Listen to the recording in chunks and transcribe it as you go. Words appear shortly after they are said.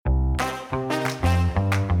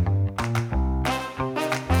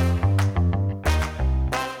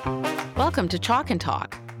Welcome to Chalk and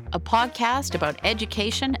Talk, a podcast about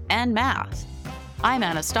education and math. I'm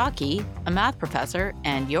Anna Stockey, a math professor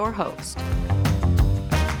and your host.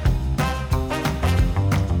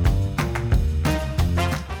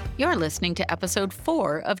 You're listening to episode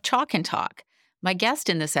 4 of Chalk and Talk. My guest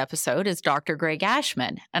in this episode is Dr. Greg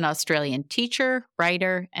Ashman, an Australian teacher,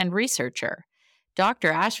 writer, and researcher.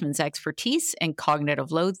 Dr. Ashman's expertise in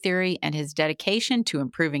cognitive load theory and his dedication to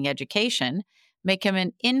improving education make him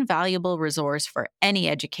an invaluable resource for any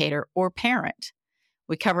educator or parent.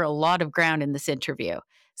 We cover a lot of ground in this interview.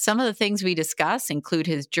 Some of the things we discuss include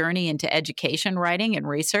his journey into education writing and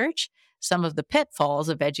research, some of the pitfalls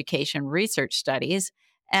of education research studies,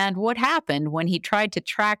 and what happened when he tried to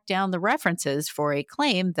track down the references for a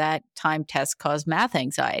claim that time tests cause math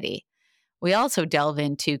anxiety. We also delve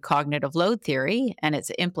into cognitive load theory and its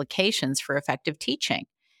implications for effective teaching.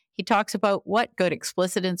 He talks about what good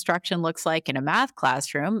explicit instruction looks like in a math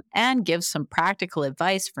classroom and gives some practical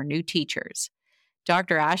advice for new teachers.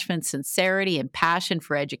 Dr. Ashman's sincerity and passion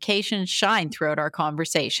for education shine throughout our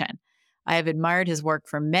conversation. I have admired his work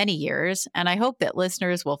for many years, and I hope that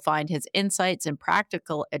listeners will find his insights and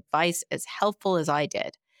practical advice as helpful as I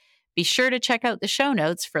did. Be sure to check out the show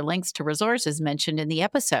notes for links to resources mentioned in the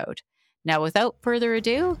episode. Now, without further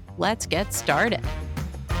ado, let's get started.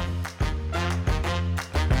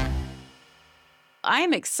 I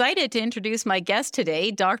am excited to introduce my guest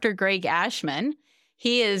today, Dr. Greg Ashman.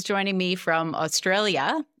 He is joining me from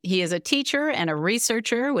Australia. He is a teacher and a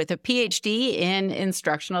researcher with a PhD in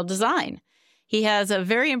instructional design. He has a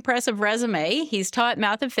very impressive resume. He's taught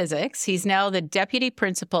math and physics. He's now the deputy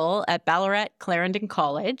principal at Ballarat Clarendon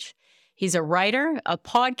College. He's a writer, a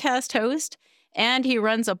podcast host, and he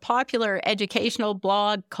runs a popular educational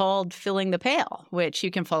blog called Filling the Pail, which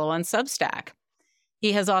you can follow on Substack.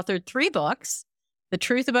 He has authored 3 books: The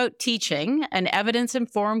Truth About Teaching, an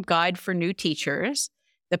evidence-informed guide for new teachers,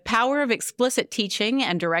 The Power of Explicit Teaching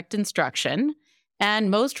and Direct Instruction, and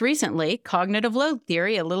most recently, Cognitive Load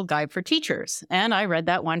Theory, a little guide for teachers. And I read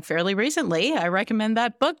that one fairly recently. I recommend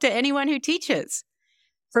that book to anyone who teaches.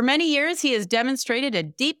 For many years, he has demonstrated a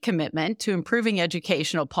deep commitment to improving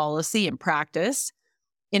educational policy and practice.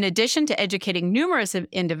 In addition to educating numerous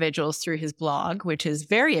individuals through his blog, which is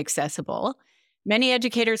very accessible, many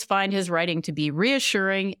educators find his writing to be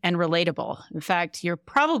reassuring and relatable. In fact, you're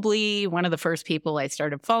probably one of the first people I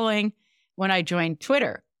started following when I joined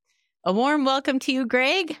Twitter. A warm welcome to you,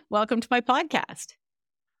 Greg. Welcome to my podcast.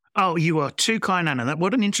 Oh, you are too kind, Anna.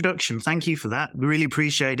 What an introduction. Thank you for that. Really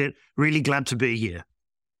appreciate it. Really glad to be here.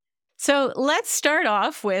 So let's start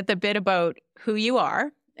off with a bit about who you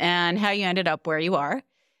are and how you ended up where you are.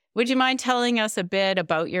 Would you mind telling us a bit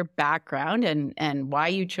about your background and why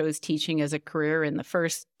you chose teaching as a career in the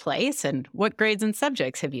first place, and what grades and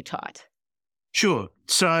subjects have you taught? Sure.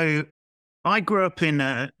 So I grew up in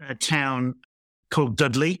a town called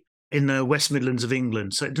Dudley in the West Midlands of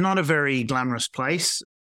England. So it's not a very glamorous place,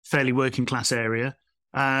 fairly working class area.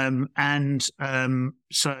 So I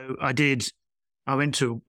went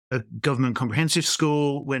to a government comprehensive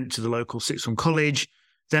school, went to the local sixth form college.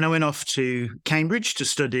 Then I went off to Cambridge to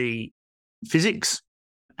study physics.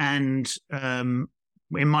 And in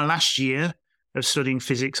my last year of studying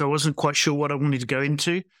physics, I wasn't quite sure what I wanted to go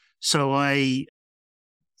into. So I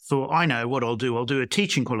thought, I know what I'll do. I'll do a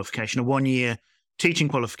teaching qualification, a 1-year teaching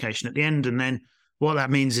qualification at the end. And then what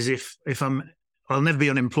that means is I'll never be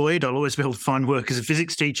unemployed. I'll always be able to find work as a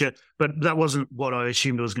physics teacher. But that wasn't what I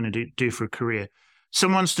assumed I was going to do for a career.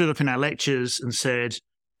 Someone stood up in our lectures and said,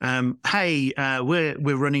 hey,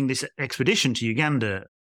 we're running this expedition to Uganda.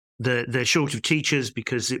 They're short of teachers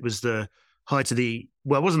because it was the height of it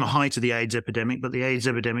wasn't the height of the AIDS epidemic, but the AIDS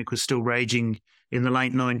epidemic was still raging in the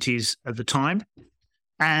late 90s at the time.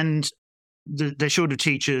 And they're short of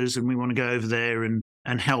teachers and we want to go over there and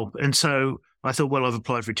help. And so I thought, well, I've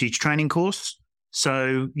applied for a teacher training course.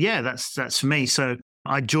 So yeah, that's for me. So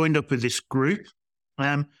I joined up with this group.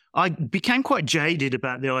 I became quite jaded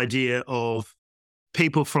about the idea of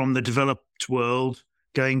people from the developed world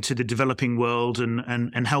going to the developing world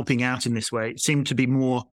and helping out in this way. It seemed to be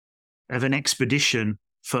more of an expedition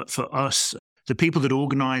for us. The people that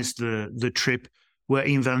organized the trip were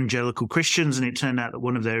evangelical Christians, and it turned out that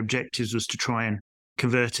one of their objectives was to try and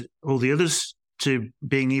convert all the others to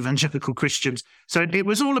being evangelical Christians. So it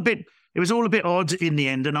was all a bit odd in the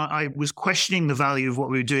end, and I was questioning the value of what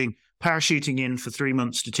we were doing, parachuting in for 3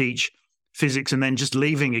 months to teach physics and then just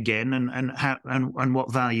leaving again, and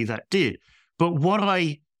what value that did. But what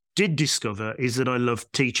I did discover is that I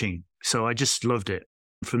loved teaching. So I just loved it.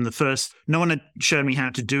 From the first, no one had shown me how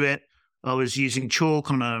to do it. I was using chalk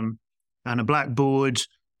on a blackboard,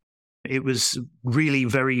 It was really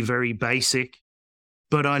very, very basic,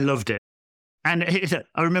 but I loved it. And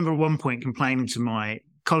I remember at one point complaining to my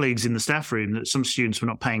colleagues in the staff room that some students were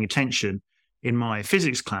not paying attention in my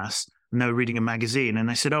physics class and they were reading a magazine. And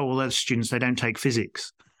they said, oh, well, those students, they don't take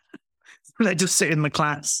physics. They just sit in the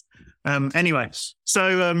class. Anyway,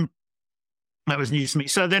 so that was news to me.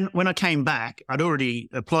 So then when I came back, I'd already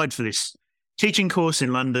applied for this teaching course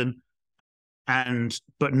in London.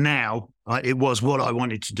 But now it was what I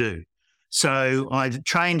wanted to do. So I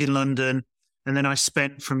trained in London, and then I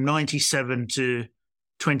spent from 97 to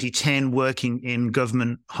 2010 working in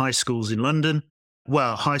government high schools in London.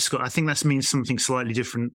 Well, high school, I think that means something slightly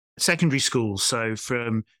different. Secondary schools. So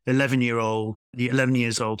from 11 years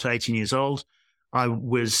old to 18 years old, I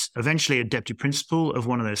was eventually a deputy principal of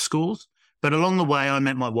one of those schools. But along the way, I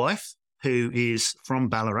met my wife, who is from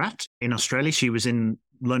Ballarat in Australia. She was in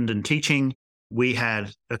London teaching. We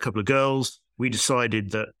had a couple of girls. We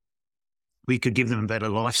decided that we could give them a better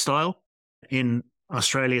lifestyle in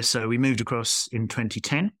Australia. So we moved across in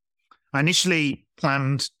 2010. I initially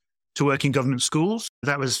planned to work in government schools.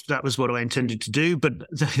 That was what I intended to do, but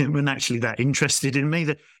they weren't actually that interested in me.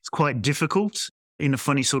 It's quite difficult in a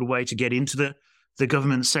funny sort of way to get into the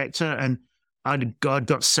government sector. And I'd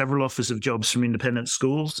got several offers of jobs from independent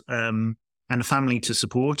schools and a family to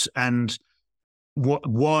support. And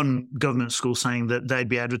one government school saying that they'd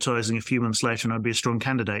be advertising a few months later and I'd be a strong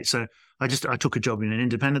candidate. So I took a job in an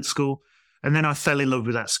independent school, and then I fell in love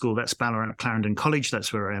with that school. That's Ballarat Clarendon College.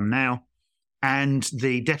 That's where I am now. And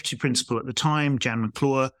the deputy principal at the time, Jan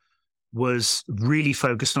McClure, was really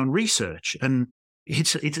focused on research. And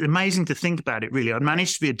it's amazing to think about it, really. I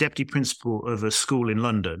managed to be a deputy principal of a school in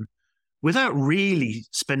London without really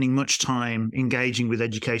spending much time engaging with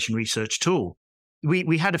education research at all.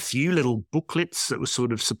 We had a few little booklets that were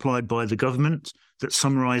sort of supplied by the government that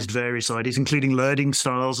summarised various ideas, including learning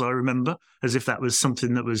styles, I remember, as if that was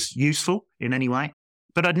something that was useful in any way.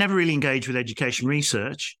 But I'd never really engaged with education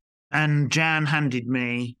research. And Jan handed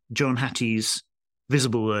me John Hattie's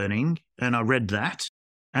Visible Learning, and I read that,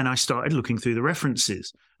 and I started looking through the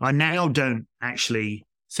references. I now don't actually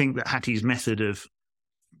think that Hattie's method of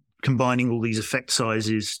combining all these effect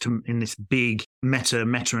sizes in this big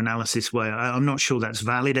meta-analysis way, I'm not sure that's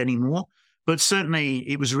valid anymore. But certainly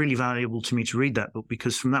it was really valuable to me to read that book,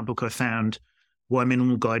 because from that book I found Why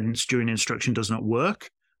Minimal Guidance During Instruction Does Not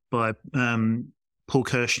Work by Paul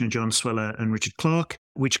Kirshner, John Sweller, and Richard Clarke,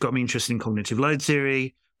 which got me interested in cognitive load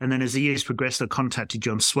theory. And then as the years progressed, I contacted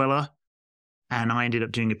John Sweller, and I ended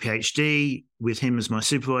up doing a PhD with him as my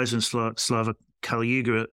supervisor, and Slava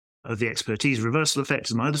Kalyuga of the expertise reversal effect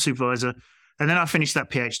as my other supervisor. And then I finished that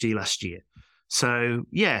PhD last year. So,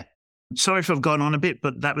 yeah, sorry if I've gone on a bit,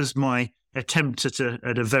 but that was my attempt at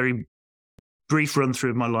a very brief run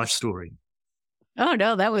through of my life story. Oh,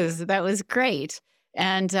 no, that was great.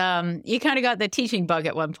 And you kind of got the teaching bug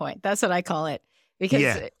at one point. That's what I call it.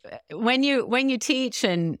 Because when you teach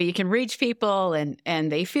and you can reach people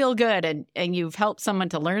and they feel good and you've helped someone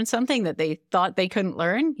to learn something that they thought they couldn't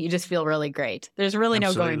learn, you just feel really great. There's really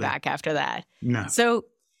no going back after that. No.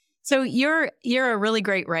 So you're a really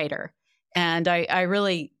great writer, and I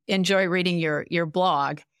really enjoy reading your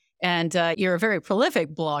blog. And you're a very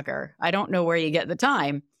prolific blogger. I don't know where you get the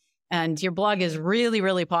time. And your blog is really,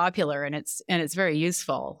 really popular, and it's very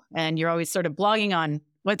useful. And you're always sort of blogging on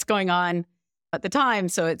what's going on at the time,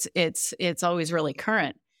 so it's always really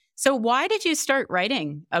current. So why did you start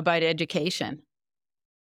writing about education?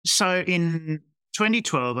 So in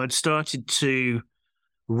 2012, I'd started to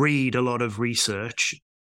read a lot of research,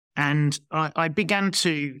 and I began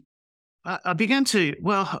to.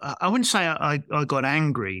 Well, I wouldn't say I got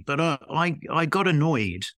angry, but I got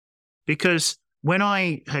annoyed, because when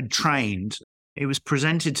I had trained, it was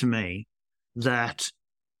presented to me that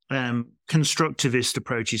constructivist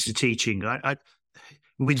approaches to teaching,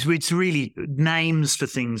 it's really, names for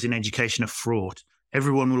things in education are fraught.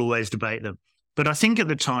 Everyone will always debate them. But I think at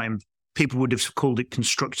the time, people would have called it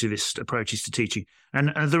constructivist approaches to teaching.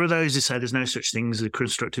 And there are those who say there's no such thing as a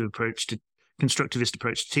constructivist approach to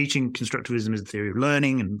teaching. Constructivism is the theory of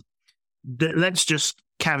learning. And let's just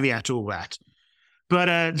caveat all that.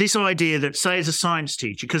 But this idea that, say, as a science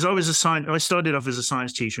teacher, because I started off as a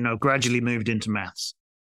science teacher and I gradually moved into maths.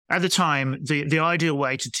 At the time, the ideal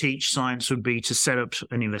way to teach science would be to set up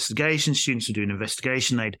an investigation. Students would do an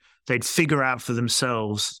investigation. They'd figure out for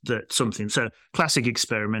themselves that something. So classic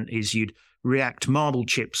experiment is you'd react marble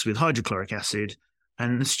chips with hydrochloric acid,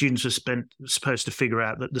 and the students were supposed to figure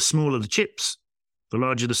out that the smaller the chips, the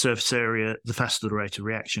larger the surface area, the faster the rate of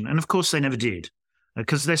reaction. And of course, they never did,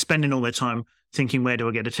 because they're spending all their time thinking, where do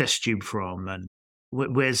I get a test tube from? And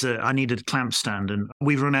I needed a clamp stand and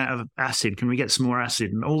we've run out of acid. Can we get some more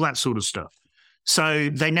acid? And all that sort of stuff. So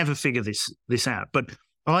they never figure this out. But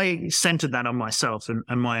I centered that on myself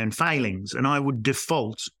and my own failings. And I would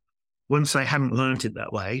default, once I hadn't learned it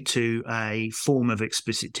that way, to a form of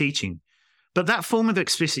explicit teaching. But that form of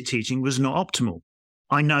explicit teaching was not optimal.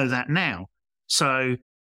 I know that now.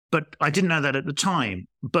 But I didn't know that at the time.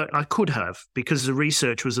 But I could have, because the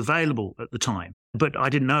research was available at the time. But I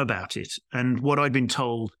didn't know about it. And what I'd been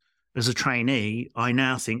told as a trainee, I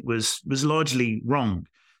now think was largely wrong.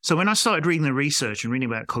 So when I started reading the research and reading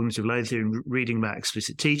about cognitive load theory and reading about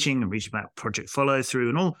explicit teaching and reading about project follow-through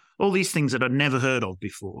and all these things that I'd never heard of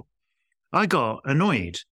before, I got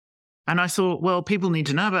annoyed. And I thought, well, people need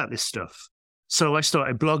to know about this stuff. So I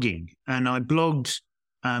started blogging, and I blogged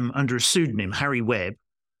under a pseudonym, Harry Webb,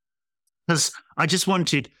 because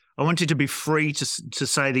I wanted to be free to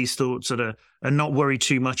say these thoughts and not worry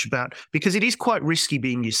too much about, because it is quite risky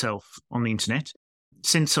being yourself on the internet.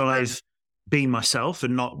 Since I've been myself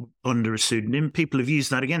and not under a pseudonym, people have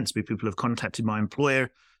used that against me. People have contacted my employer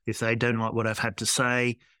if they don't like what I've had to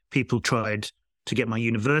say. People tried to get my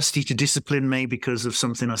university to discipline me because of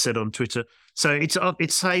something I said on Twitter. So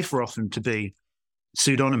it's safer often to be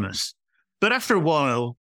pseudonymous. But after a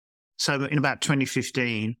while, so in about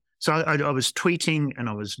 2015, so I was tweeting and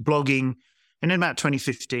I was blogging. And in about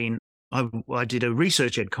 2015, I did a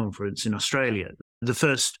Research Ed conference in Australia, the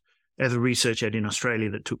first ever Research Ed in Australia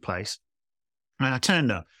that took place. And I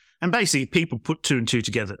turned up. And basically, people put two and two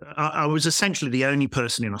together. I was essentially the only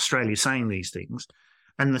person in Australia saying these things.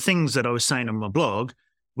 And the things that I was saying on my blog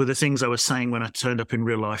were the things I was saying when I turned up in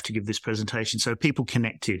real life to give this presentation. So people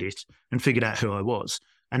connected it and figured out who I was.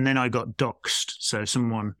 And then I got doxxed. So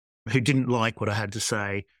someone who didn't like what I had to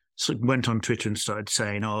say went on Twitter and started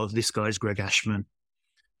saying, oh, this guy's Greg Ashman.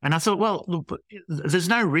 And I thought, well, look, there's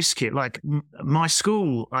no risk here. Like my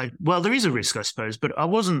school, there is a risk, I suppose, but I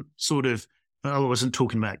wasn't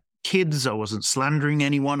talking about kids. I wasn't slandering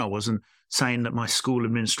anyone. I wasn't saying that my school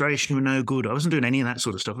administration were no good. I wasn't doing any of that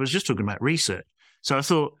sort of stuff. I was just talking about research. So I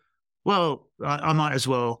thought, well, I might as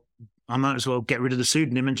well get rid of the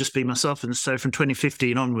pseudonym and just be myself. And so from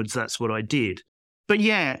 2015 onwards, that's what I did. But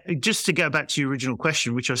yeah, just to go back to your original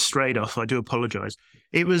question, which I strayed off, I do apologize.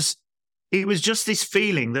 It was just this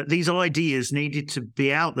feeling that these ideas needed to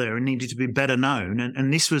be out there and needed to be better known.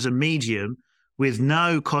 And this was a medium with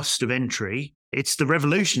no cost of entry. It's the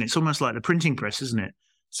revolution. It's almost like the printing press, isn't it?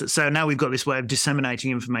 So now we've got this way of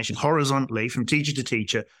disseminating information horizontally from teacher to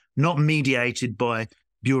teacher, not mediated by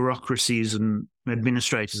bureaucracies and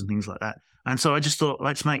administrators and things like that. And so I just thought,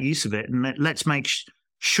 let's make use of it and let's make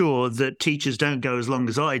sure that teachers don't go as long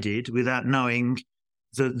as I did without knowing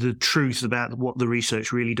the truth about what the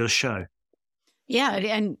research really does show. Yeah,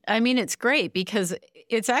 and I mean, it's great because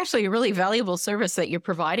it's actually a really valuable service that you're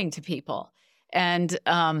providing to people. And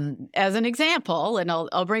as an example, and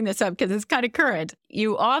I'll bring this up because it's kind of current,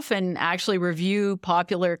 you often actually review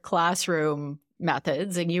popular classroom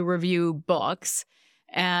methods and you review books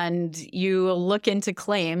and you look into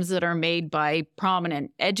claims that are made by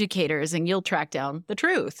prominent educators and you'll track down the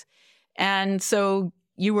truth. And so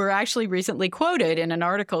you were actually recently quoted in an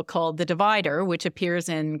article called The Divider, which appears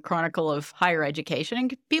in Chronicle of Higher Education.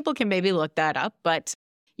 And people can maybe look that up, but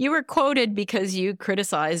you were quoted because you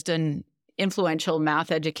criticized an influential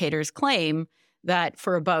math educator's claim that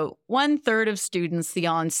for about 1/3 of students, the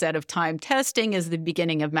onset of time testing is the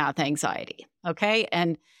beginning of math anxiety. Okay.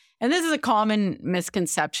 And this is a common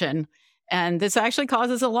misconception. And this actually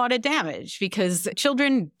causes a lot of damage because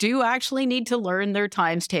children do actually need to learn their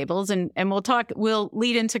times tables. And we'll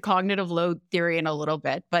lead into cognitive load theory in a little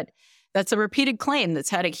bit, but that's a repeated claim that's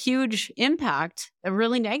had a huge impact, a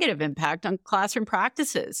really negative impact on classroom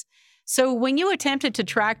practices. So when you attempted to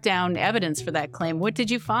track down evidence for that claim, what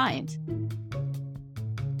did you find?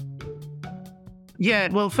 Yeah,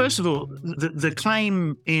 well, first of all, the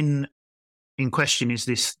claim in question is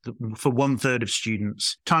this: for 1/3 of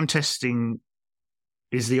students, time testing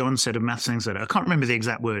is the onset of maths anxiety. I can't remember the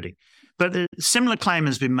exact wording, but a similar claim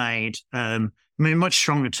has been made in much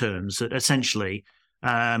stronger terms that essentially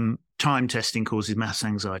time testing causes maths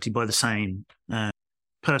anxiety by the same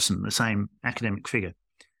person, the same academic figure.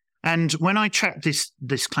 And when I tracked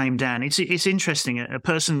this claim down, it's interesting.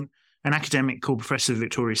 An academic called Professor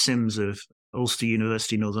Victoria Sims of Ulster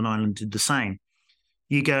University, Northern Ireland, did the same.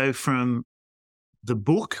 You go from the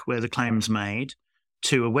book where the claim's made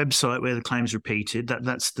to a website where the claim's repeated.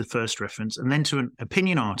 That's the first reference, and then to an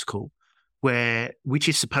opinion article which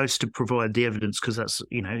is supposed to provide the evidence because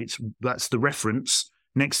that's the reference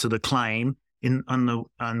next to the claim on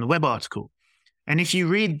the web article. And if you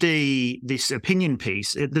read this opinion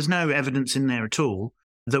piece, there's no evidence in there at all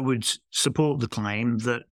that would support the claim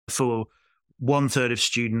that for 1/3 of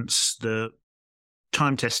students, the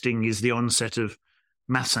time testing is the onset of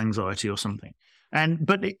maths anxiety or something.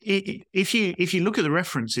 But if you look at the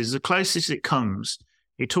references, the closest it comes,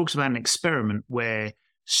 it talks about an experiment where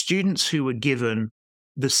students who were given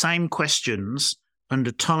the same questions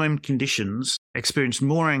under timed conditions experienced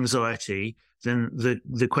more anxiety than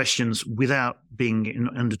the questions without being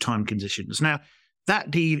under timed conditions. Now,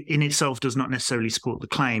 that in itself does not necessarily support the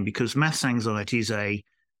claim, because maths anxiety is a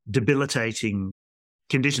debilitating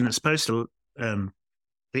condition that's supposed to,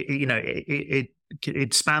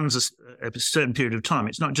 it spans a certain period of time.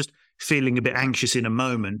 It's not just feeling a bit anxious in a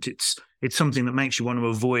moment. It's something that makes you want to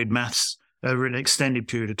avoid maths over an extended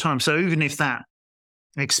period of time. So even if that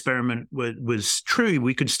experiment was true,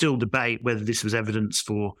 we could still debate whether this was evidence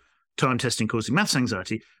for time testing causing maths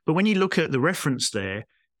anxiety. But when you look at the reference there,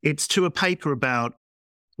 it's to a paper about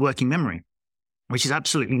working memory, which has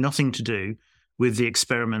absolutely nothing to do with the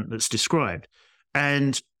experiment that's described.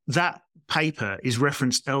 And that paper is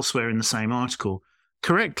referenced elsewhere in the same article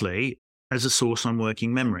correctly as a source on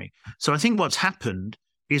working memory. So I think what's happened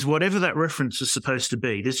is whatever that reference was supposed to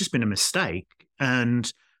be, there's just been a mistake,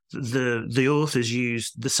 and the authors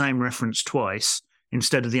used the same reference twice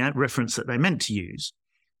instead of the reference that they meant to use.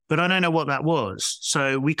 But I don't know what that was,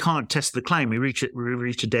 so we can't test the claim. We reach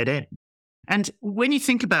a dead end. And when you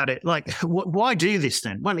think about it, like, why do this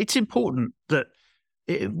then? Well, it's important that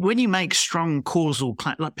when you make strong causal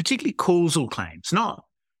claims, like particularly causal claims, not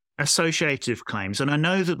associative claims, and I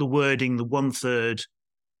know that the wording, the 1/3,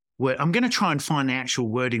 I'm going to try and find the actual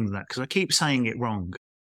wording of that because I keep saying it wrong.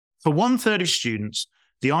 For 1/3 of students,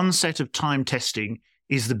 the onset of time testing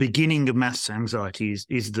is the beginning of maths anxiety,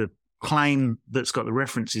 is the claim that's got the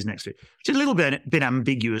references next to it, which is a little bit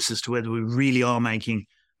ambiguous as to whether we really are making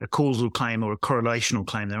a causal claim or a correlational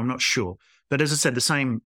claim there. I'm not sure. But as I said, the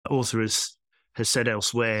same author has said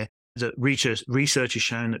elsewhere that research has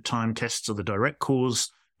shown that time tests are the direct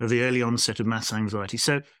cause of the early onset of maths anxiety.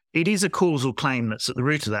 So it is a causal claim that's at the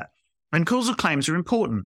root of that. And causal claims are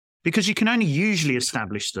important because you can only usually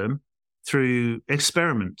establish them through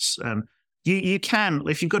experiments. You can,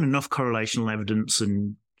 if you've got enough correlational evidence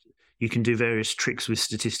and you can do various tricks with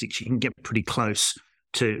statistics, you can get pretty close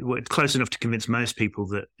enough to convince most people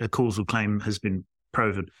that a causal claim has been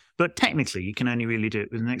proven. But technically, you can only really do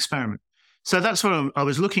it with an experiment. So that's what I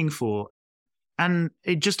was looking for. And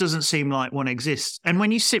it just doesn't seem like one exists. And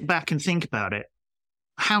when you sit back and think about it,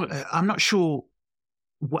 I'm not sure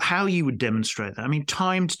how you would demonstrate that. I mean,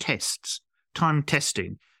 time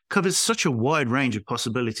testing covers such a wide range of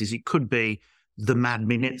possibilities. It could be the mad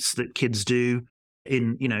minutes that kids do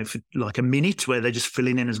for like a minute where they're just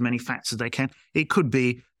filling in as many facts as they can. It could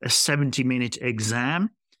be a 70-minute exam.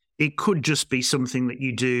 It could just be something that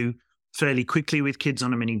you do fairly quickly with kids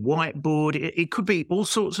on a mini whiteboard. It could be all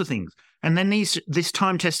sorts of things. And then this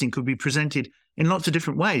time testing could be presented in lots of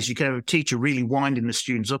different ways. You could have a teacher really winding the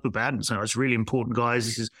students up about it and say, "Oh, it's really important, guys.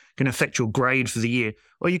 This is going to affect your grade for the year."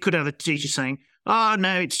 Or you could have a teacher saying, "Oh,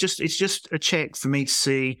 no, it's just a check for me to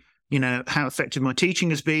see, how effective my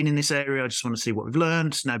teaching has been in this area. I just want to see what we've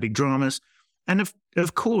learned. No big dramas." And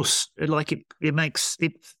of course, it makes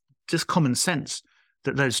it just common sense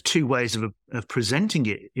that those two ways of presenting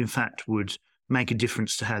it, in fact, would make a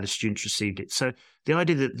difference to how the students received it. So the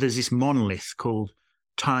idea that there's this monolith called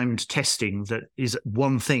timed testing that is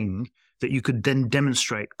one thing that you could then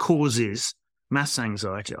demonstrate causes maths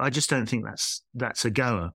anxiety, I just don't think that's a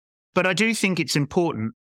goer. But I do think it's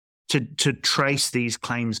important to trace these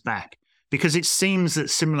claims back, because it seems that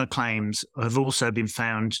similar claims have also been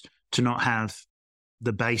found to not have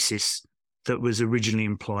the basis that was originally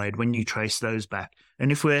implied when you trace those back. And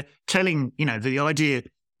if we're telling, the idea,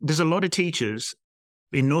 there's a lot of teachers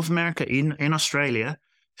in North America, in Australia,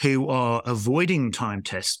 who are avoiding time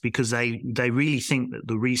tests because they really think that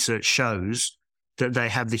the research shows that they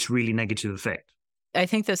have this really negative effect. I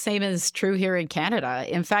think the same is true here in Canada.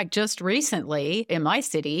 In fact, just recently in my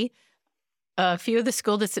city, a few of the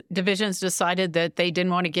school divisions decided that they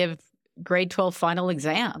didn't want to give grade 12 final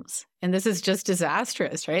exams. And this is just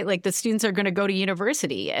disastrous, right? Like, the students are going to go to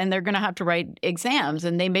university and they're going to have to write exams,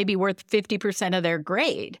 and they may be worth 50% of their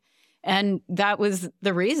grade. And that was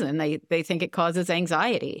the reason they think it causes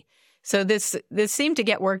anxiety. So this seemed to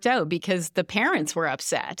get worked out because the parents were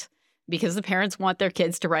upset, because the parents want their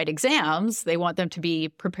kids to write exams. They want them to be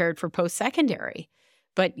prepared for post-secondary.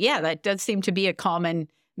 But yeah, that does seem to be a common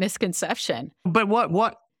misconception. But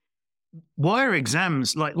why are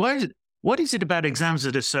exams like, what is it about exams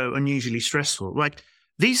that are so unusually stressful? Like,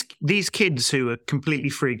 these kids who are completely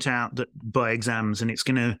freaked out by exams and it's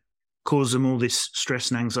going to cause them all this stress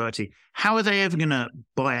and anxiety, how are they ever going to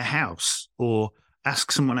buy a house or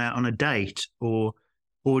ask someone out on a date or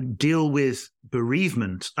deal with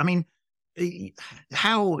bereavement? I mean,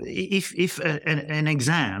 how if an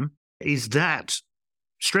exam is that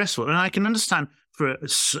stressful? And I can understand for a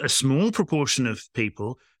small proportion of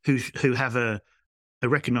people who have a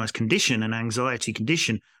recognized condition, an anxiety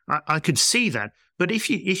condition, I could see that. But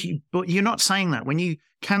but you're not saying that when you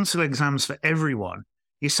cancel exams for everyone.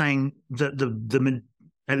 You're saying that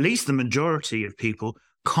at least the majority of people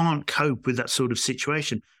can't cope with that sort of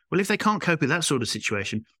situation. Well, if they can't cope with that sort of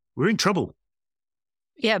situation, we're in trouble.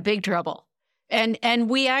 Yeah, big trouble. And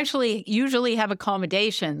we actually usually have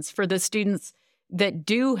accommodations for the students that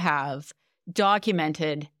do have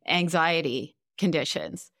documented anxiety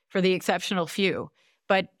conditions, for the exceptional few.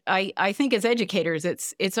 But I think as educators,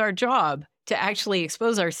 it's our job to actually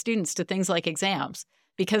expose our students to things like exams,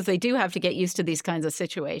 because they do have to get used to these kinds of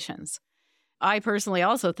situations. I personally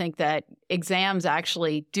also think that exams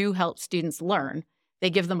actually do help students learn. They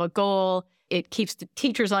give them a goal. It keeps the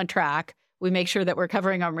teachers on track. We make sure that we're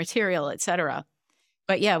covering our material, et cetera.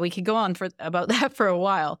 But yeah, we could go on about that for a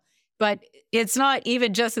while. But it's not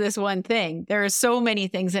even just this one thing. There are so many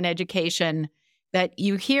things in education that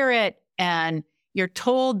you hear it and you're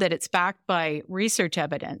told that it's backed by research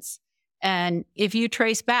evidence. And if you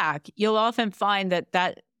trace back, you'll often find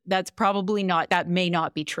that's probably not, that may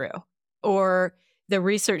not be true. Or the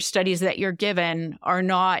research studies that you're given are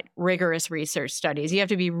not rigorous research studies. You have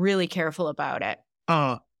to be really careful about it.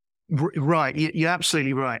 Right. You're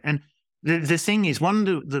absolutely right. And the thing is, one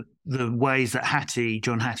of the ways that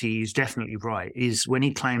John Hattie is definitely right is when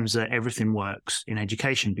he claims that everything works in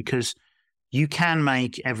education, because you can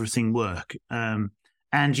make everything work.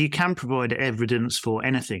 And you can provide evidence for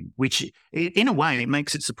anything, which in a way, it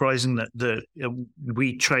makes it surprising that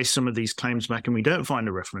we trace some of these claims back and we don't find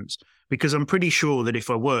a reference, because I'm pretty sure that if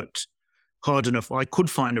I worked hard enough, I could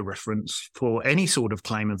find a reference for any sort of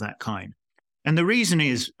claim of that kind. And the reason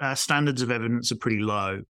is our standards of evidence are pretty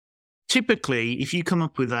low. Typically, if you come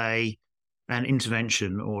up with an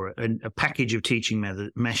intervention or a package of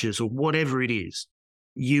teaching measures or whatever it is,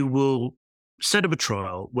 you will set up a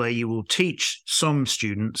trial where you will teach some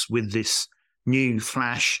students with this new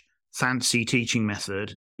flash fancy teaching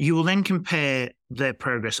method. You will then compare their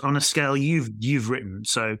progress on a scale you've written.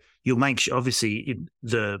 So you'll make sure, obviously,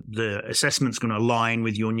 the assessment's going to align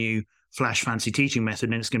with your new flash fancy teaching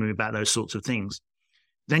method, and it's going to be about those sorts of things.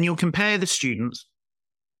 Then you'll compare the students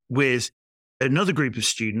with another group of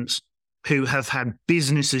students who have had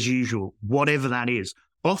business as usual, whatever that is,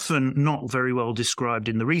 often not very well described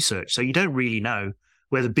in the research. So you don't really know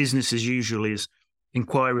whether business as usual is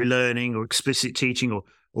inquiry learning or explicit teaching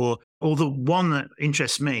or the one that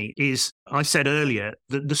interests me is, I said earlier,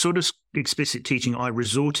 that the sort of explicit teaching I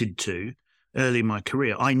resorted to early in my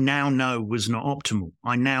career, I now know was not optimal.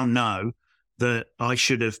 I now know that I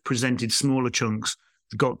should have presented smaller chunks,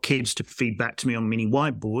 got kids to feed back to me on mini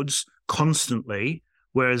whiteboards constantly,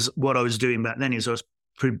 whereas what I was doing back then is I was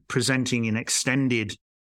presenting in extended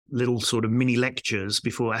little sort of mini lectures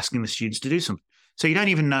before asking the students to do something. So you don't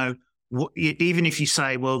even know, even if you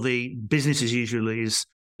say, well, the business as usual is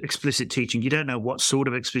explicit teaching, you don't know what sort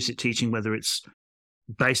of explicit teaching, whether it's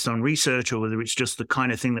based on research or whether it's just the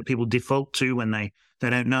kind of thing that people default to when they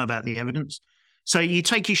don't know about the evidence. So you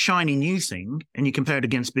take your shiny new thing and you compare it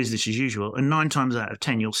against business as usual, and 9 times out of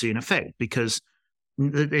 10, you'll see an effect, because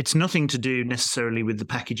it's nothing to do necessarily with the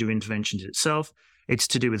package of interventions itself. It's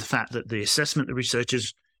to do with the fact that the assessment the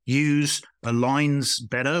researchers use aligns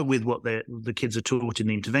better with what the kids are taught in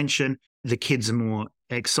the intervention. The kids are more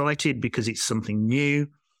excited because it's something new.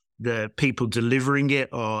 The people delivering it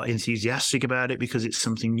are enthusiastic about it because it's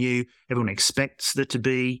something new. Everyone expects there to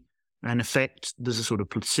be an effect. There's a sort of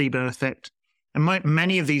placebo effect. And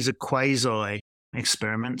many of these are quasi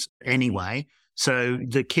experiments anyway. So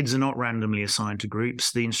the kids are not randomly assigned to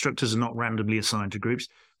groups. The instructors are not randomly assigned to groups.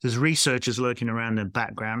 There's researchers lurking around in the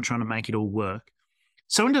background trying to make it all work.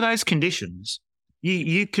 So under those conditions,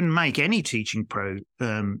 you can make any teaching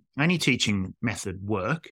method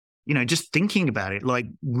work. You know, just thinking about it, like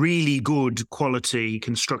really good quality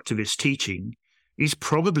constructivist teaching is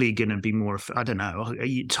probably going to be more, I don't know,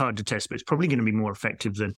 it's hard to test, but it's probably going to be more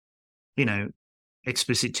effective than, you know,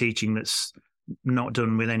 explicit teaching that's not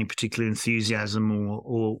done with any particular enthusiasm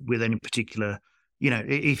or with any particular, you know,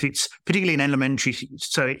 if it's particularly in elementary.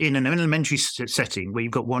 So in an elementary setting where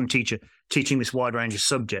you've got one teacher teaching this wide range of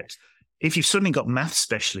subjects, if you've suddenly got maths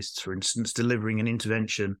specialists, for instance, delivering an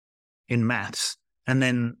intervention in maths, and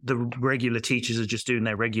then the regular teachers are just doing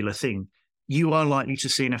their regular thing, you are likely to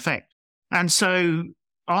see an effect. And so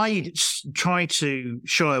I try to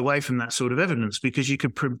shy away from that sort of evidence because you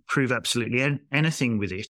could prove absolutely anything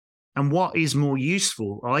with it. And what is more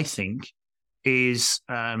useful, I think, is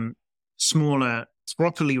smaller,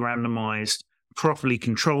 properly randomized, properly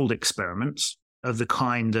controlled experiments of the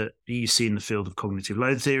kind that you see in the field of cognitive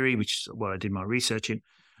load theory, which is what I did my research in,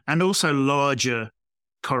 and also larger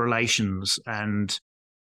correlations and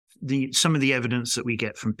some of the evidence that we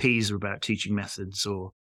get from PISA about teaching methods,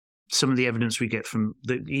 or some of the evidence we get from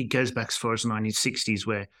it goes back as far as the 1960s,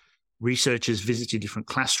 where researchers visited different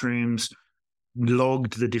classrooms,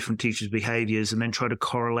 logged the different teachers' behaviors, and then tried to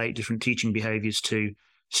correlate different teaching behaviors to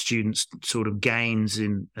students' sort of gains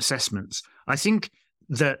in assessments. I think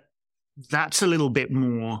that that's a little bit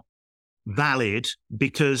more valid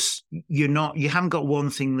because you haven't got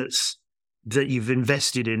one thing that you've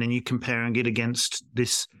invested in and you're comparing it against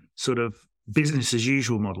this sort of business as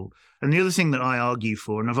usual model. And the other thing that I argue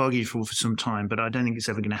for, and I've argued for some time, but I don't think it's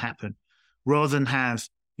ever going to happen, rather than have,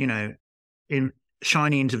 in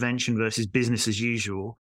shiny intervention versus business as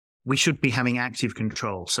usual, we should be having active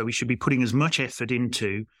control. So we should be putting as much effort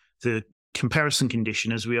into the comparison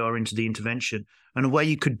condition as we are into the intervention. And a way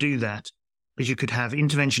you could do that is you could have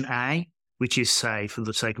intervention A, which is, say, for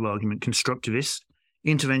the sake of argument, constructivist,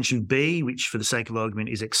 intervention B, which for the sake of argument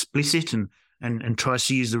is explicit and tries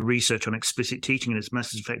to use the research on explicit teaching and it's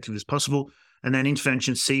most as effective as possible. And then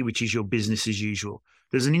intervention C, which is your business as usual.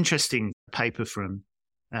 There's an interesting paper from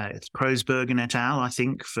it's Kroosbergen et al., I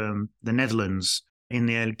think, from the Netherlands in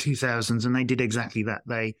the early 2000s, and they did exactly that.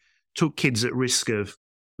 They took kids at risk of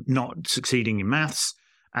not succeeding in maths,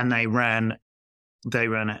 and they ran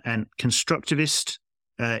an constructivist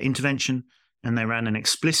intervention, and they ran an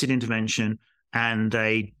explicit intervention, and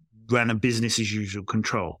they ran a business as usual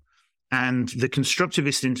control. And the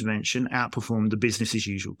constructivist intervention outperformed the business as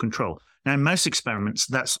usual control. Now, in most experiments,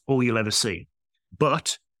 that's all you'll ever see.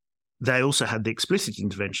 But they also had the explicit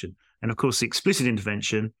intervention. And of course, the explicit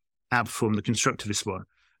intervention outperformed the constructivist one.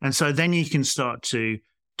 And so then you can start to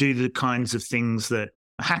do the kinds of things that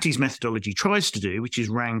Hattie's methodology tries to do, which is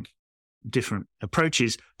rank different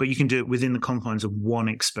approaches, but you can do it within the confines of one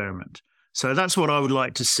experiment. So that's what I would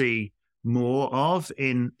like to see more of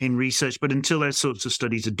in research. But until those sorts of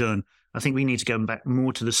studies are done, I think we need to go back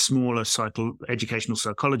more to the smaller educational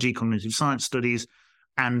psychology, cognitive science studies,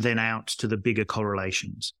 and then out to the bigger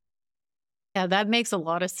correlations. Yeah, that makes a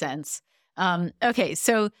lot of sense. Okay,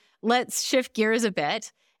 so let's shift gears a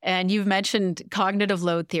bit. And you've mentioned cognitive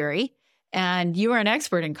load theory, and you are an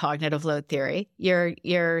expert in cognitive load theory.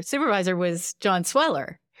 Your supervisor was John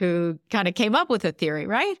Sweller, who kind of came up with the theory,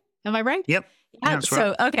 right? Am I right? Yep. Yeah, that's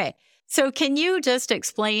right. Okay. So can you just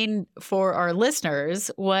explain for our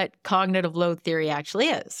listeners what cognitive load theory actually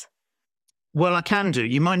is? Well, I can do.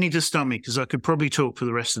 You might need to stop me because I could probably talk for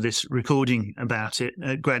the rest of this recording about it.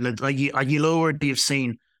 Greg, you'll already have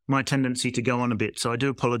seen my tendency to go on a bit, so I do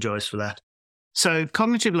apologize for that. So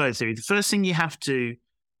cognitive load theory, the first thing you have to,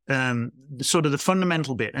 sort of the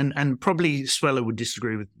fundamental bit, and probably Sweller would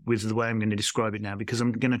disagree with the way I'm going to describe it now because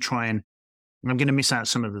I'm going to miss out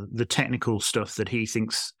some of the technical stuff that he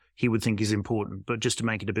would think is important, but just to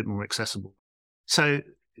make it a bit more accessible. So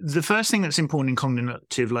the first thing that's important in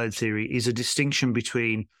cognitive load theory is a distinction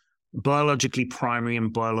between biologically primary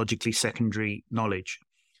and biologically secondary knowledge.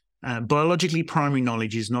 Biologically primary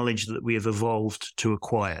knowledge is knowledge that we have evolved to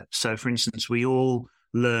acquire. So, for instance, we all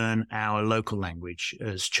learn our local language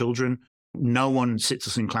as children. No one sits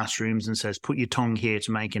us in classrooms and says, put your tongue here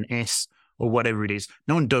to make an S or whatever it is.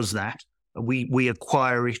 No one does that. We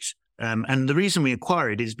acquire it. And the reason we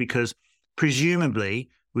acquire it is because presumably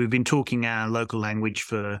we've been talking our local language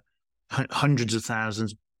for hundreds of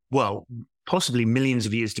thousands, well, possibly millions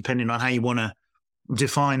of years, depending on how you want to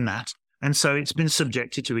define that. And so it's been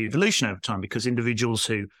subjected to evolution over time because individuals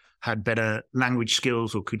who had better language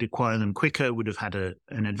skills or could acquire them quicker would have had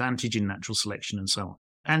an advantage in natural selection and so on.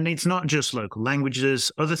 And it's not just local language,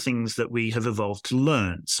 there's other things that we have evolved to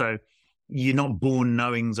learn. So you're not born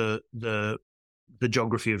knowing the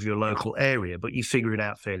geography of your local area, but you figure it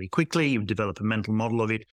out fairly quickly. You develop a mental model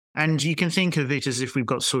of it. And you can think of it as if we've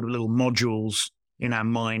got sort of little modules in our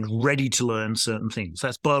mind ready to learn certain things.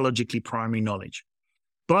 That's biologically primary knowledge.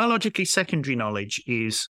 Biologically secondary knowledge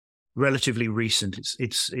is relatively recent.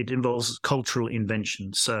 It involves cultural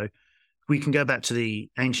invention. So we can go back to the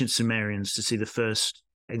ancient Sumerians to see the first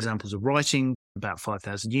examples of writing about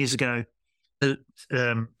 5,000 years ago.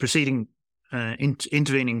 Intervening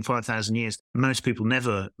 5,000 years, most people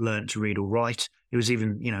never learned to read or write. It was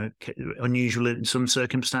even, unusual in some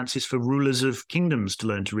circumstances for rulers of kingdoms to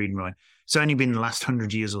learn to read and write. It's only been the last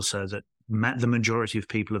 100 years or so that the majority of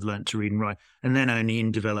people have learnt to read and write, and then only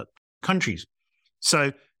in developed countries.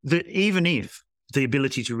 So even if the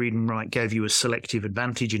ability to read and write gave you a selective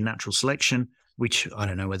advantage in natural selection, which I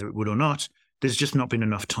don't know whether it would or not, there's just not been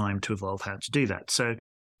enough time to evolve how to do that. So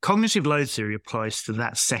cognitive load theory applies to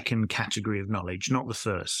that second category of knowledge, not the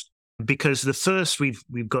first. Because the first, we've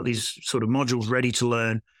got these sort of modules ready to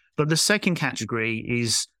learn, but the second category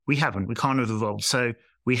is we can't have evolved. So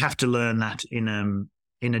we have to learn that in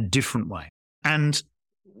a different way. And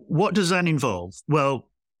what does that involve? Well,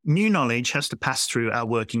 new knowledge has to pass through our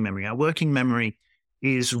working memory. Our working memory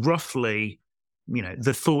is roughly,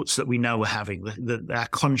 the thoughts that we know we're having, our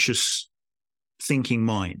conscious thinking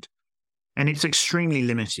mind. And it's extremely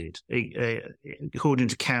limited. According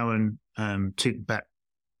to Cowan,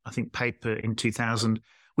 paper in 2000,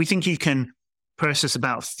 we think you can process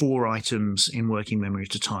about 4 items in working memory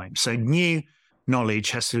at a time. So new knowledge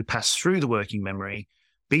has to pass through the working memory,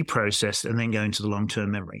 be processed, and then go into the long-term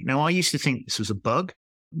memory. Now, I used to think this was a bug,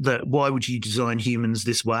 that why would you design humans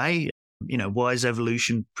this way? Why has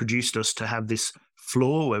evolution produced us to have this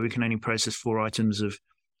flaw where we can only process 4 items at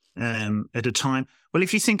a time? Well,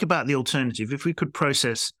 if you think about the alternative, if we could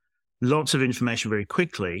process lots of information very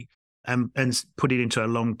quickly and put it into our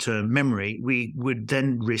long-term memory, we would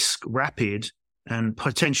then risk rapid and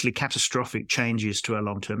potentially catastrophic changes to our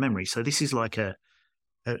long-term memory. So this is like a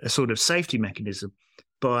sort of safety mechanism.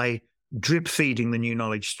 By drip feeding the new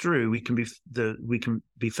knowledge through, we can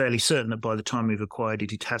be fairly certain that by the time we've acquired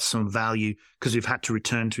it, it has some value because we've had to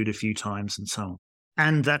return to it a few times and so on.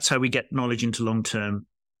 And that's how we get knowledge into long-term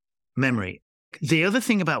memory. The other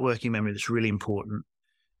thing about working memory that's really important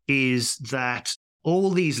is that all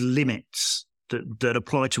these limits that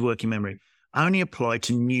apply to working memory only apply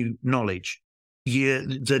to new knowledge.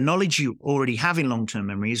 The knowledge you already have in long-term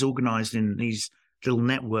memory is organized in these little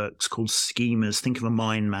networks called schemas. Think of a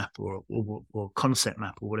mind map or concept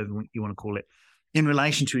map or whatever you want to call it in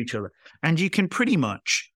relation to each other. And you can pretty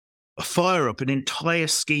much fire up an entire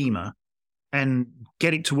schema and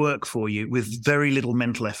get it to work for you with very little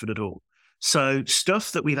mental effort at all. So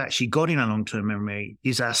stuff that we've actually got in our long-term memory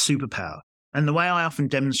is our superpower. And the way I often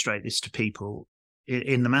demonstrate this to people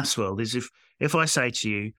in the maths world is if I say to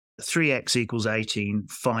you, 3x equals 18,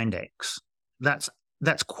 find x, that's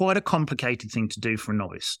quite a complicated thing to do for a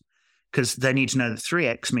novice because they need to know that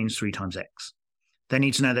 3x means 3 times x. They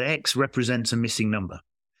need to know that x represents a missing number.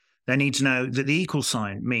 They need to know that the equal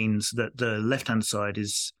sign means that the left-hand side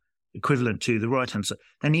is equivalent to the right-hand side.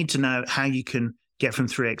 They need to know how you can get from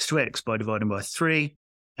 3x to x by dividing by 3,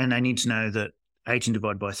 and they need to know that 18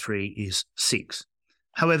 divided by 3 is 6.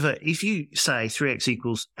 However, if you say 3x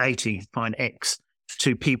equals 80, find x,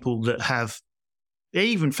 to people that have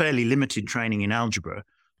even fairly limited training in algebra,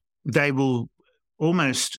 they will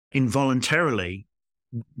almost involuntarily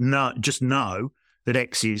just know that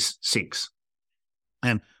x is 6.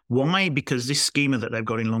 Why? Because this schema that they've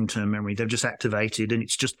got in long-term memory, they've just activated and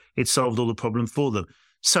it's solved all the problem for them.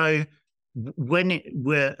 So when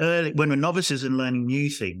we're novices and learning new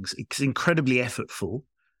things, it's incredibly effortful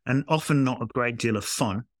and often not a great deal of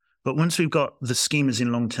fun. But once we've got the schemas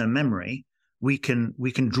in long-term memory, we can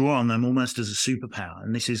draw on them almost as a superpower.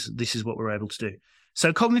 And this is what we're able to do.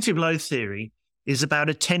 So cognitive load theory is about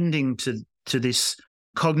attending to this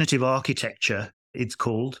cognitive architecture, it's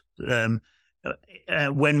called,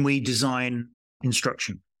 when we design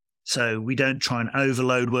instruction. So we don't try and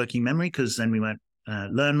overload working memory because then we won't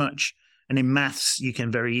learn much. And in maths, you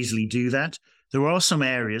can very easily do that. There are some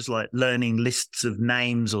areas like learning lists of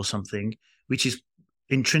names or something, which is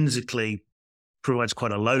intrinsically provides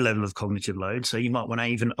quite a low level of cognitive load. So you might want to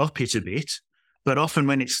even up it a bit. But often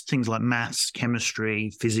when it's things like maths,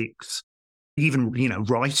 chemistry, physics, even,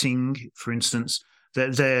 writing, for instance,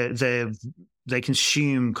 they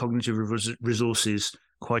consume cognitive resources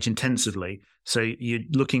quite intensively. So you're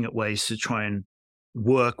looking at ways to try and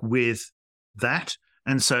work with that.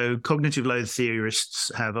 And so cognitive load theorists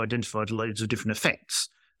have identified loads of different effects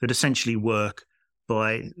that essentially work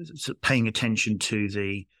by paying attention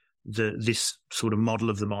to this sort of model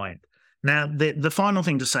of the mind. Now, the final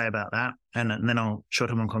thing to say about that, and then I'll shut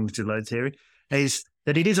up on cognitive load theory, is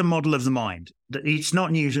that it is a model of the mind. That it's not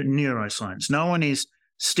neuroscience. No one is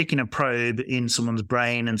sticking a probe in someone's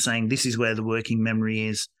brain and saying, this is where the working memory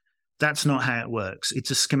is. That's not how it works. It's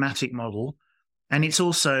a schematic model, and it's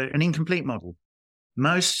also an incomplete model.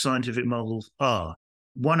 Most scientific models are.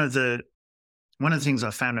 One of the things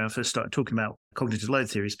I found when I first started talking about cognitive load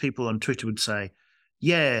theory is people on Twitter would say,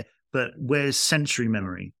 yeah, but where's sensory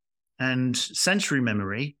memory? And sensory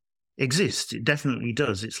memory exists. It definitely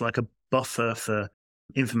does. It's like a buffer for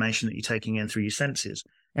information that you're taking in through your senses.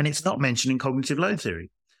 And it's not mentioned in cognitive load theory.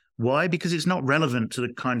 Why? Because it's not relevant to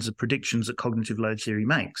the kinds of predictions that cognitive load theory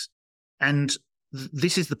makes. And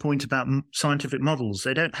this is the point about scientific models.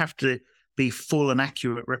 They don't have to be full and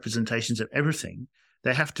accurate representations of everything.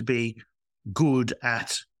 They have to be good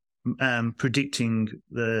at predicting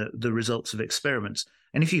the results of experiments.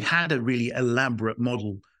 And if you had a really elaborate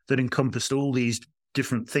model that encompassed all these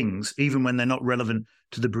different things, even when they're not relevant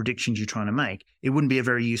to the predictions you're trying to make, it wouldn't be a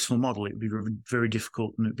very useful model. It would be very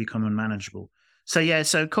difficult and it would become unmanageable.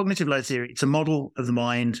 So cognitive load theory, it's a model of the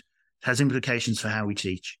mind, it has implications for how we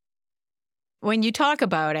teach. When you talk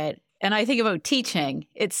about it, and I think about teaching,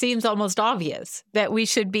 it seems almost obvious that we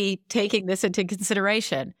should be taking this into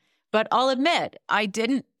consideration. But I'll admit, I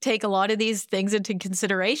didn't take a lot of these things into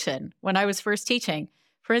consideration when I was first teaching.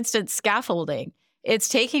 For instance, scaffolding. It's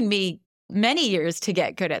taking me many years to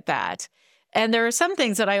get good at that. And there are some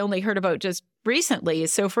things that I only heard about just recently.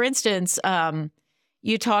 So for instance,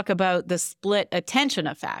 you talk about the split attention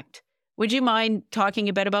effect. Would you mind talking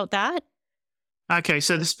a bit about that? Okay,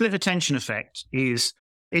 so the split attention effect is,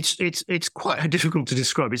 it's quite difficult to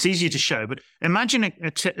describe. It's easier to show, but imagine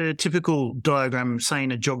a typical diagram, say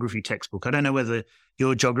in a geography textbook. I don't know whether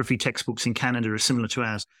your geography textbooks in Canada are similar to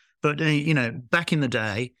ours, but back in the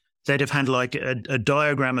day, they'd have had like a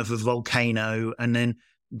diagram of a volcano, and then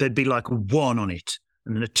there'd be like a 1 on it,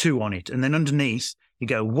 and then a 2 on it, and then underneath you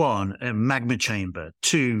go 1, a magma chamber,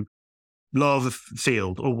 2, lava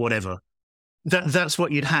field, or whatever. That's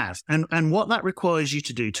what you'd have. And what that requires you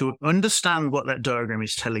to do to understand what that diagram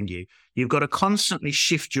is telling you, you've got to constantly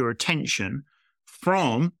shift your attention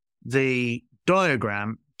from the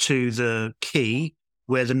diagram to the key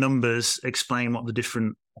where the numbers explain what the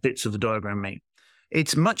different bits of the diagram mean.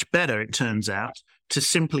 It's much better, it turns out, to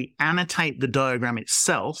simply annotate the diagram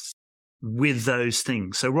itself with those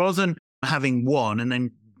things. So rather than having 1 and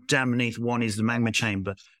then down beneath 1 is the magma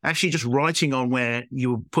chamber, actually just writing on where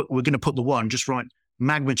we're going to put the 1, just write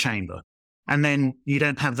magma chamber, and then you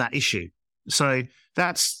don't have that issue. So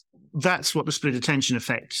that's what the split attention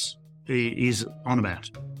effect is on about.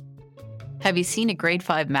 Have you seen a grade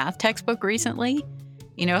 5 math textbook recently?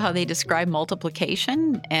 You know how they describe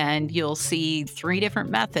multiplication, and you'll see 3 different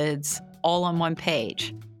methods all on one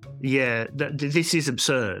page. Yeah, this is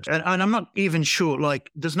absurd. And I'm not even sure,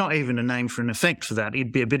 like, there's not even a name for an effect for that.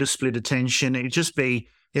 It'd be a bit of split attention. It'd be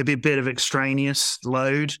a bit of extraneous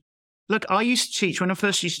load. Look, I used to teach, when I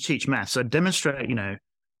first used to teach maths, I'd demonstrate,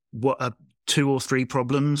 what 2 or 3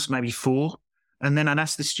 problems, maybe 4. And then I'd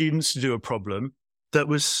ask the students to do a problem that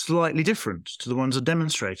was slightly different to the ones I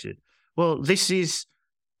demonstrated. Well, this is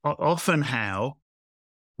often how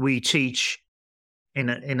we teach in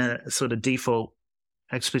a sort of default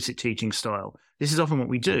explicit teaching style. This is often what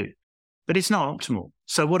we do, but it's not optimal.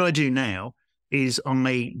 So what I do now is on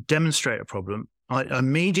a demonstrator problem, I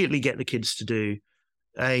immediately get the kids to do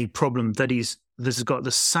a problem that's got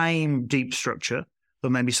the same deep structure,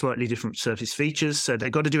 but maybe slightly different surface features. So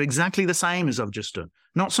they've got to do exactly the same as I've just done,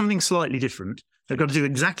 not something slightly different. They've got to do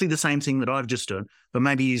exactly the same thing that I've just done, but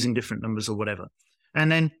maybe using different numbers or whatever.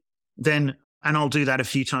 And then I'll do that a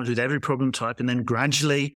few times with every problem type. And then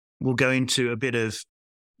gradually we'll go into a bit of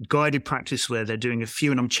guided practice where they're doing a few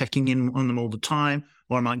and I'm checking in on them all the time,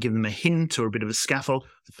 or I might give them a hint or a bit of a scaffold.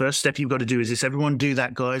 The first step you've got to do is this: everyone do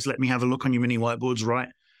that, guys. Let me have a look on your mini whiteboards, right?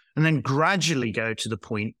 And then gradually go to the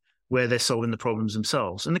point where they're solving the problems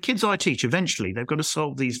themselves. And the kids I teach, eventually, they've got to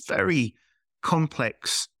solve these very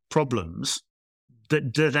complex problems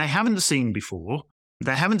that they haven't seen before.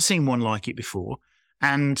 They haven't seen one like it before.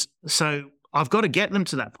 And so I've got to get them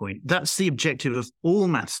to that point. That's the objective of all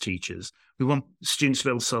maths teachers. We want students to be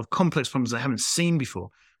able to solve complex problems they haven't seen before.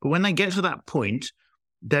 But when they get to that point,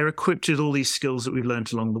 they're equipped with all these skills that we've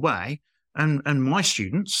learned along the way. And my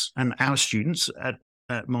students and our students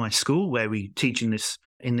at my school, where we teach in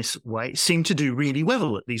this way, seem to do really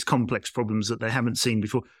well at these complex problems that they haven't seen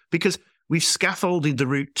before, because we've scaffolded the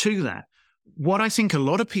route to that. What I think a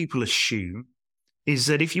lot of people assume is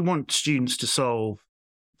that if you want students to solve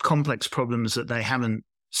complex problems that they haven't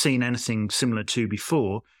seen anything similar to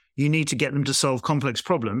before, you need to get them to solve complex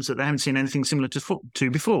problems that they haven't seen anything similar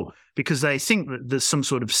to before, because they think that there's some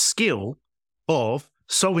sort of skill of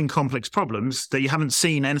solving complex problems that you haven't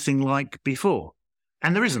seen anything like before.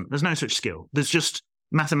 And there isn't. There's no such skill. There's just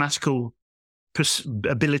mathematical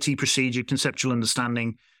ability, procedure, conceptual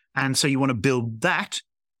understanding. And so you want to build that.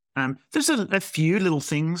 There's a few little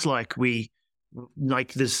things like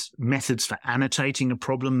there's methods for annotating a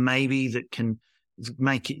problem maybe that can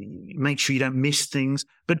make sure you don't miss things.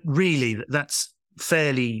 But really, that's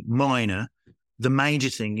fairly minor. The major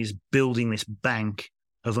thing is building this bank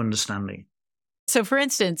of understanding. So for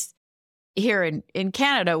instance, here in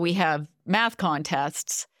Canada, we have math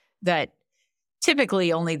contests that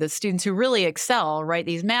typically only the students who really excel write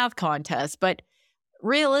these math contests, but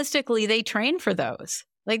realistically, they train for those.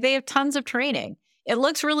 Like, they have tons of training. It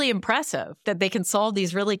looks really impressive that they can solve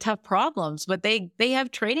these really tough problems, but they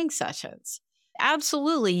have training sessions.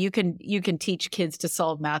 Absolutely, you can teach kids to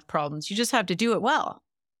solve math problems. You just have to do it well,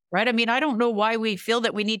 right? I mean, I don't know why we feel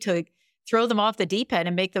that we need to throw them off the deep end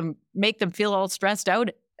and make them feel all stressed out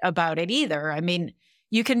about it either. I mean,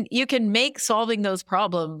 you can make solving those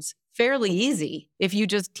problems fairly easy if you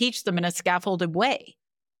just teach them in a scaffolded way.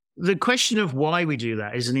 The question of why we do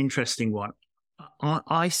that is an interesting one.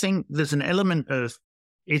 I think there's an element of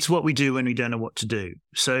it's what we do when we don't know what to do.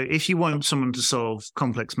 So if you want someone to solve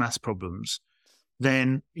complex maths problems,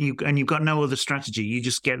 then you've got no other strategy. You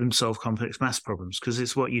just get them to solve complex maths problems because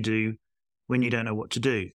it's what you do when you don't know what to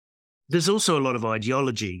do. There's also a lot of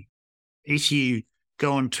ideology. If you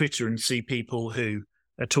go on Twitter and see people who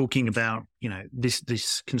are talking about, this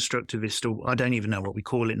constructivist, or I don't even know what we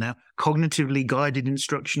call it now, cognitively guided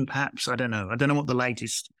instruction, perhaps. I don't know what the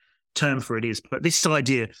latest term for it is, but this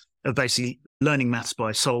idea of basically learning maths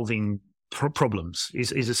by solving problems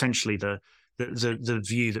is essentially the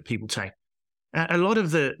view that people take. A lot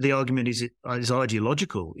of the argument is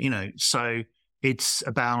ideological, so it's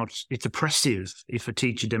oppressive if a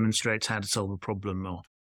teacher demonstrates how to solve a problem,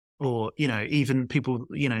 or even people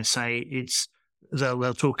say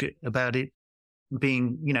they'll talk about it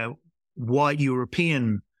being white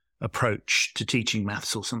European approach to teaching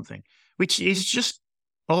maths or something, which is just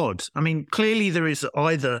odd. I mean, clearly there is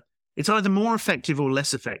it's either more effective or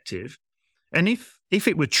less effective, and if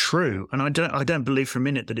it were true, and I don't believe for a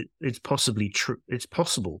minute that it's possibly true, it's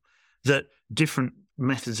possible that different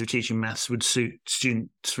methods of teaching maths would suit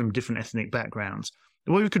students from different ethnic backgrounds.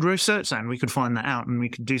 Well, we could research that and we could find that out and we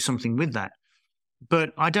could do something with that.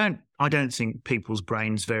 But I don't think people's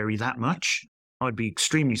brains vary that much. I'd be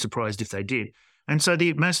extremely surprised if they did. And so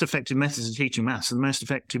the most effective methods of teaching maths are the most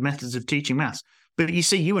effective methods of teaching maths. But you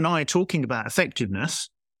see, you and I are talking about effectiveness,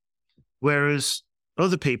 whereas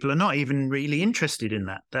other people are not even really interested in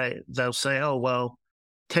that. They'll say, oh, well,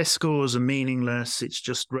 test scores are meaningless. It's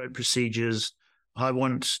just rote procedures. I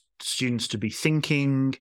want students to be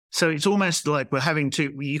thinking. So it's almost like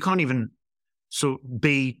you can't even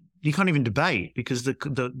debate because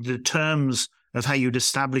the terms of how you'd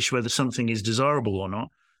establish whether something is desirable or not,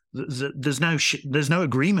 there's no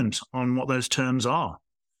agreement on what those terms are.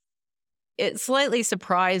 It's slightly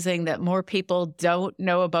surprising that more people don't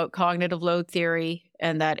know about cognitive load theory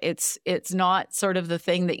and that it's not sort of the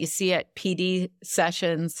thing that you see at PD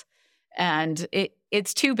sessions. And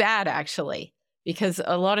it's too bad, actually, because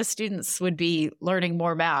a lot of students would be learning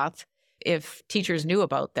more math if teachers knew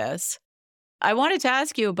about this. I wanted to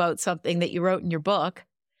ask you about something that you wrote in your book.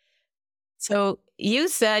 So you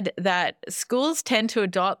said that schools tend to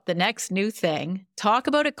adopt the next new thing, talk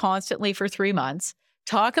about it constantly for 3 months,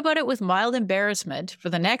 talk about it with mild embarrassment for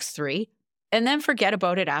the next 3, and then forget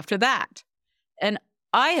about it after that. And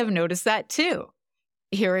I have noticed that too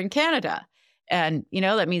here in Canada. And,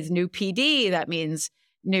 that means new PD, that means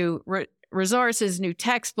new resources, new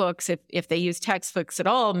textbooks, if they use textbooks at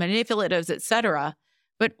all, manipulatives, etc.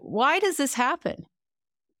 But why does this happen?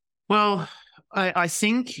 Well, I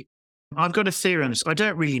think I've got a theory on this. I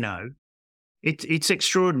don't really know. It's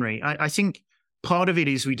extraordinary. I think part of it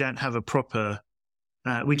is we don't have a proper.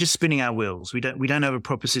 We're just spinning our wheels. We don't have a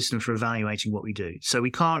proper system for evaluating what we do. So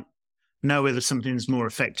we can't know whether something's more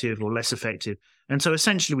effective or less effective. And so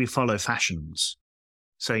essentially we follow fashions.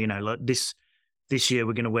 So like this year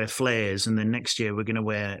we're going to wear flares, and then next year we're going to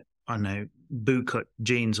wear boot cut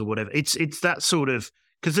jeans or whatever. It's that sort of,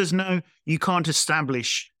 because you can't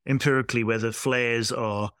establish empirically whether flares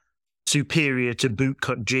are superior to boot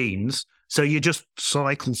cut jeans. So you just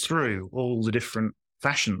cycle through all the different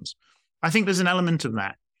fashions. I think there's an element of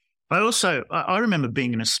that. I remember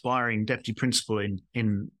being an aspiring deputy principal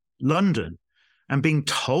in London and being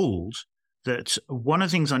told that one of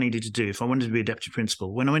the things I needed to do if I wanted to be a deputy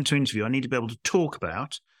principal, when I went to interview, I needed to be able to talk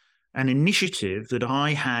about an initiative that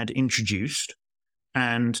I had introduced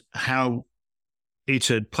and how it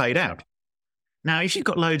had played out. Now, if you've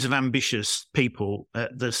got loads of ambitious people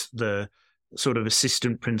at the sort of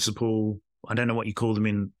assistant principal, I don't know what you call them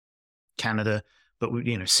in Canada, but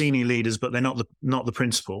senior leaders, but they're not the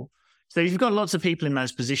principal. So if you've got lots of people in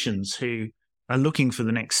those positions who are looking for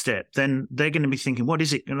the next step, then they're going to be thinking, what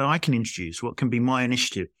is it that I can introduce? What can be my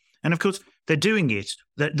initiative? And of course, they're doing it.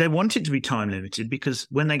 They want it to be time limited because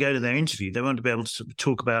when they go to their interview, they want to be able to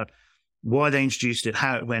talk about why they introduced it,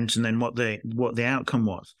 how it went, and then what the outcome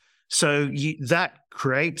was. So that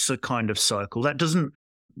creates a kind of cycle that doesn't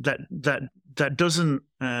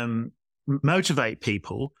motivate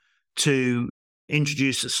people to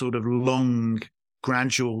introduce a sort of long,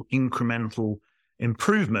 gradual, incremental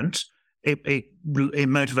improvement, it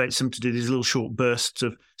motivates them to do these little short bursts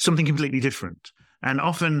of something completely different. And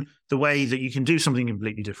often the way that you can do something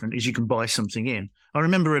completely different is you can buy something in. I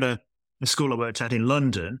remember at a school I worked at in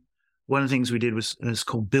London, one of the things we did was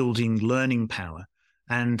called building learning power.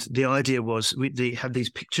 And the idea was they had these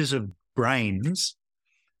pictures of brains,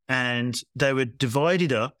 and they were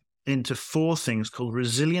divided up into 4 things called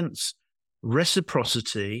resilience,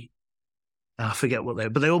 reciprocity. I forget what they were,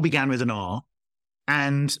 but they all began with an R.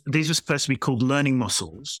 And these were supposed to be called learning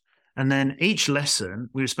muscles. And then each lesson,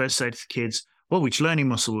 we were supposed to say to the kids, well, which learning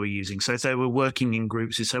muscle were we using? So if they were working in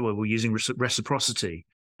groups, we'd say, well, we're using reciprocity.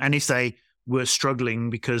 And if they were struggling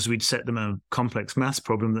because we'd set them a complex maths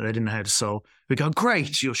problem that they didn't know how to solve, we'd go,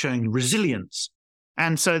 great, you're showing resilience.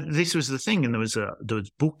 And so this was the thing. And there was a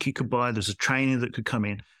book you could buy. There's a trainer that could come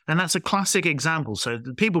in. And that's a classic example. So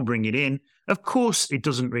the people bring it in. Of course, it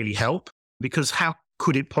doesn't really help, because how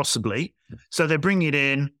could it possibly? So they bring it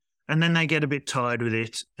in, and then they get a bit tired with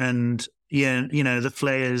it. And, the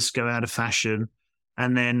flares go out of fashion.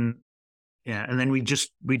 And then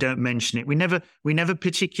we don't mention it. We never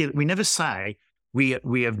say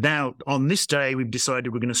we have now, on this day, we've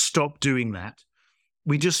decided we're going to stop doing that.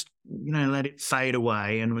 We just, let it fade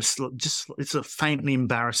away, and it's a faintly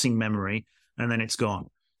embarrassing memory, and then it's gone.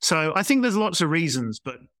 So I think there's lots of reasons,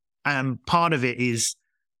 but part of it is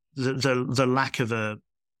the lack of a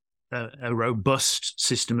robust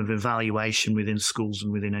system of evaluation within schools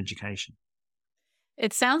and within education.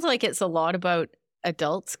 It sounds like it's a lot about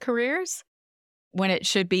adults' careers when it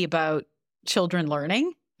should be about children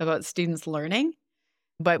learning, about students learning.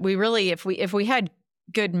 But we really, if we had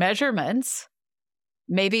good measurements,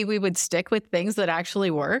 maybe we would stick with things that actually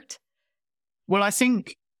worked. Well, I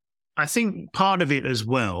think part of it as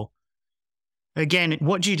well, again,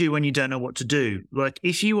 what do you do when you don't know what to do? Like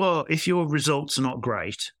if your results are not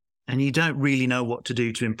great and you don't really know what to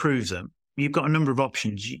do to improve them, you've got a number of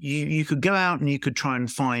options. You could go out and you could try and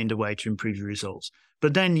find a way to improve your results.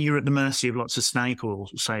 But then you're at the mercy of lots of snake oil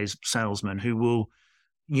salesmen who will,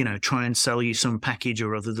 try and sell you some package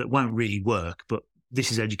or other that won't really work. But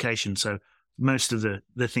this is education, so most of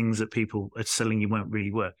the things that people are selling you won't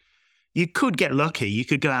really work. You could get lucky. You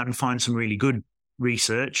could go out and find some really good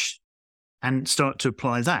research and start to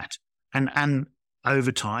apply that. And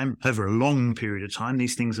over time, over a long period of time,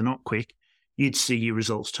 these things are not quick, you'd see your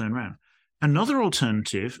results turn around. Another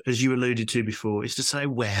alternative, as you alluded to before, is to say,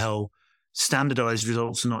 well, standardized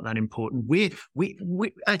results are not that important.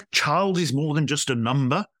 A child is more than just a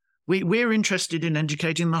number. We're interested in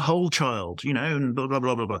educating the whole child, and blah, blah,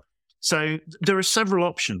 blah, blah, blah. So there are several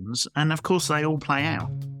options, and of course they all play out.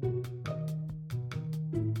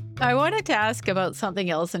 I wanted to ask about something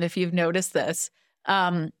else, and if you've noticed this.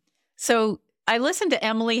 So I listened to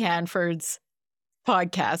Emily Hanford's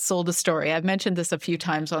podcast, Sold a Story. I've mentioned this a few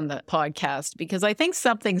times on the podcast because I think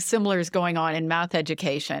something similar is going on in math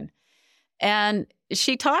education. And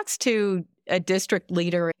she talks to a district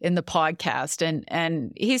leader in the podcast,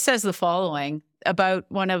 and he says the following about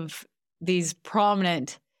one of these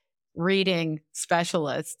prominent reading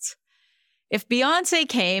specialists. If Beyonce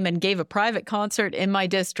came and gave a private concert in my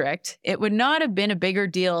district, it would not have been a bigger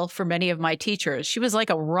deal for many of my teachers. She was like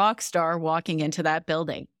a rock star walking into that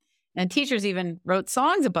building. And teachers even wrote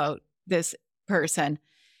songs about this person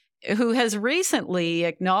who has recently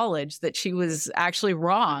acknowledged that she was actually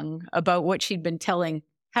wrong about what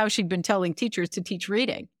how she'd been telling teachers to teach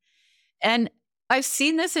reading. And I've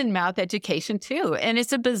seen this in math education too. And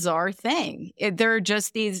it's a bizarre thing. There are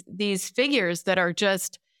just these figures that are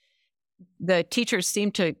just, the teachers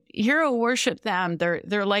seem to hero worship them.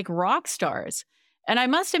 They're like rock stars. And I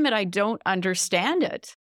must admit, I don't understand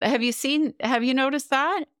it. Have you noticed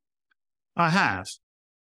that? I have.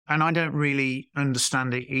 And I don't really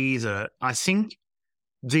understand it either. I think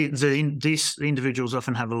these individuals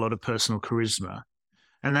often have a lot of personal charisma,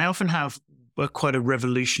 and they often have quite a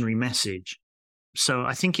revolutionary message. So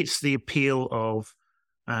I think it's the appeal of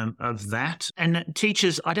that. And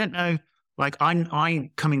teachers, I don't know, like I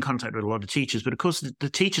come in contact with a lot of teachers, but of course the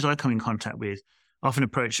teachers I come in contact with often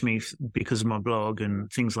approach me because of my blog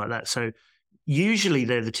and things like that. So usually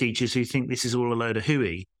they're the teachers who think this is all a load of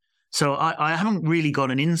hooey. So I haven't really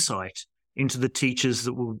got an insight into the teachers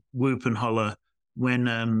that will whoop and holler when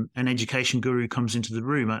an education guru comes into the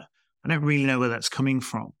room. I don't really know where that's coming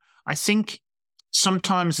from. I think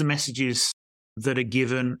sometimes the messages that are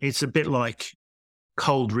given, it's a bit like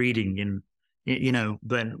cold reading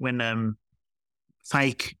when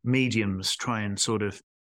fake mediums try and sort of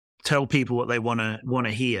tell people what they want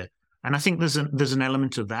to hear. And I think there's an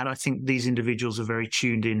element of that. I think these individuals are very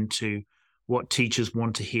tuned into what teachers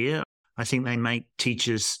want to hear. I think they make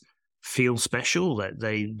teachers feel special, that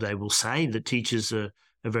they will say that teachers are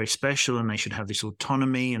very special and they should have this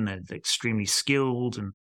autonomy and they're extremely skilled.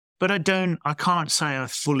 But I can't say I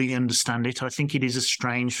fully understand it. I think it is a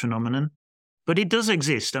strange phenomenon, but it does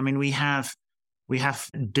exist. I mean, we have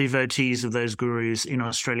devotees of those gurus in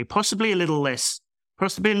Australia, possibly a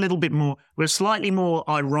little bit more. We're a slightly more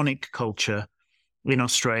ironic culture in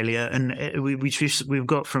Australia, and we've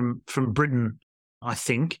got from Britain, I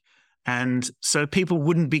think. And so people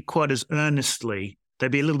wouldn't be quite as earnestly, they'd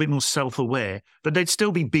be a little bit more self-aware, but they'd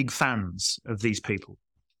still be big fans of these people.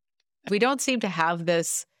 We don't seem to have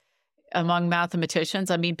this among mathematicians.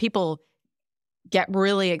 I mean, people get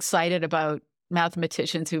really excited about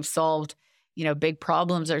mathematicians who've solved, big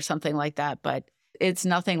problems or something like that, but it's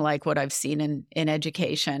nothing like what I've seen in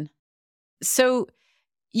education. So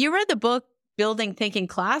you read the book, Building Thinking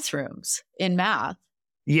Classrooms in Math.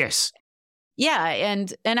 Yes. Yeah,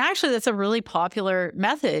 and actually that's a really popular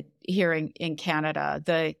method here in Canada,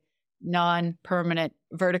 the non-permanent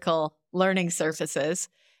vertical learning surfaces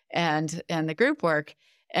and the group work.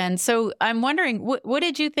 And so I'm wondering, what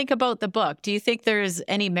did you think about the book? Do you think there's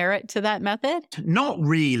any merit to that method? Not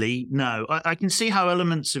really, no. I can see how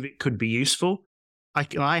elements of it could be useful.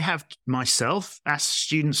 I have myself asked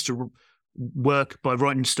students to work by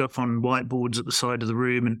writing stuff on whiteboards at the side of the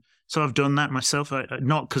room, and so I've done that myself,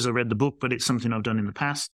 not because I read the book, but it's something I've done in the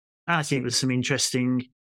past. And I think there's some interesting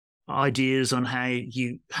ideas on how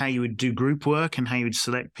you would do group work and how you would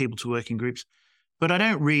select people to work in groups. But I'm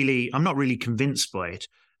not really convinced by it.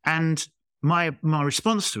 And my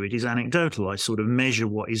response to it is anecdotal. I sort of measure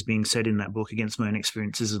what is being said in that book against my own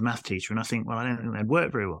experiences as a math teacher, and I think, well, I don't think that'd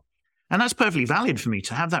work very well. And that's perfectly valid for me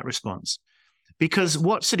to have that response, because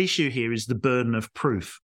what's at issue here is the burden of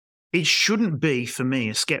proof. It shouldn't be, for me,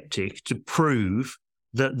 a skeptic, to prove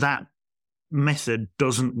that method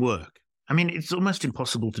doesn't work. I mean, it's almost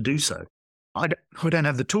impossible to do so. I don't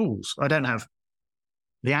have the tools. I don't have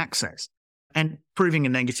the access. And proving a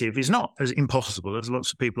negative is not as impossible as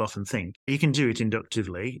lots of people often think. You can do it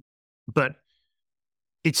inductively, but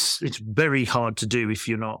it's very hard to do if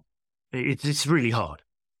you're not. It's really hard.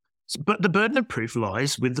 But the burden of proof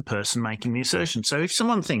lies with the person making the assertion. So if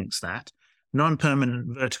someone thinks that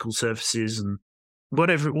non-permanent vertical surfaces and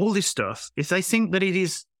whatever, all this stuff, if they think that it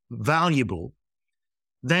is valuable,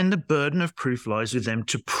 then the burden of proof lies with them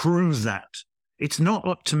to prove that. It's not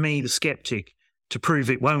up to me, the skeptic, to prove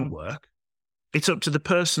it won't work. It's up to the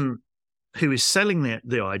person who is selling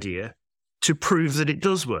the idea to prove that it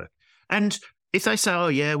does work. And if they say, oh,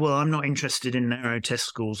 yeah, well, I'm not interested in narrow test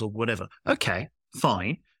scores or whatever, okay,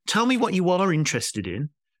 fine. Tell me what you are interested in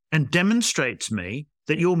and demonstrate to me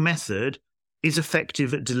that your method is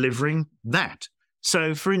effective at delivering that.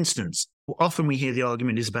 So, for instance, often we hear the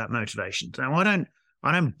argument is about motivation. Now, I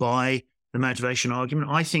don't buy the motivation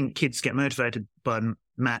argument. I think kids get motivated in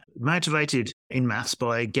maths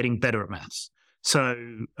by getting better at maths. So,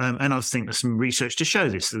 and I think there's some research to show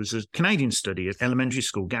this. There was a Canadian study at elementary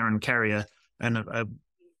school, Garen Carrier and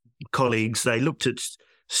colleagues. They looked at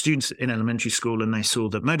students in elementary school and they saw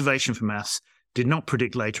that motivation for maths did not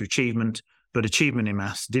predict later achievement, but achievement in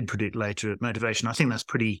maths did predict later motivation. I think that's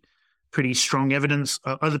pretty strong evidence.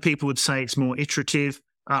 Other people would say it's more iterative.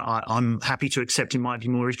 I'm happy to accept it might be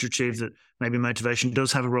more iterative, that maybe motivation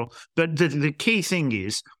does have a role. But the key thing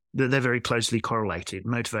is that they're very closely correlated,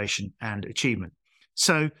 motivation and achievement.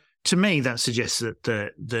 So to me, that suggests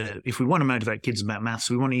that if we want to motivate kids about maths,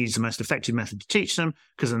 we want to use the most effective method to teach them,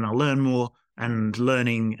 because then they'll learn more, and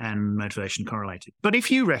learning and motivation correlated. But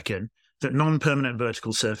if you reckon that non-permanent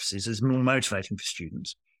vertical surfaces is more motivating for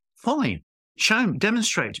students, fine.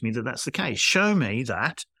 Demonstrate to me that that's the case. Show me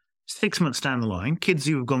that 6 months down the line, kids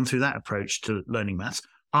who have gone through that approach to learning maths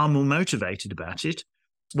are more motivated about it.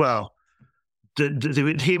 Well,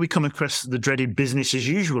 here we come across the dreaded business as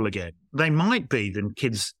usual again. They might be than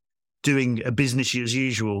kids doing a business as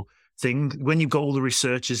usual thing. When you've got all the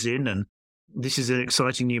researchers in and this is an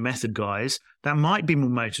exciting new method, guys, that might be more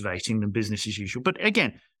motivating than business as usual. But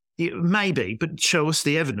again, it may be, but show us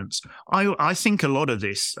the evidence. I think a lot of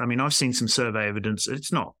this, I mean, I've seen some survey evidence.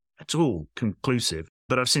 It's not at all conclusive,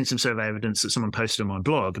 but I've seen some survey evidence that someone posted on my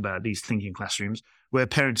blog about these thinking classrooms where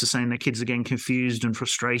parents are saying their kids are getting confused and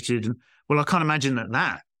frustrated. And well, I can't imagine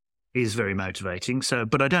that is very motivating. So,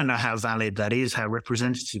 but I don't know how valid that is, how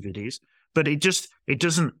representative it is. But it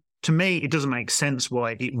doesn't, to me, it doesn't make sense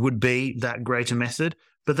why it would be that great a method,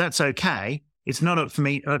 but that's okay. It's not up to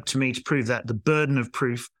me to prove that. The burden of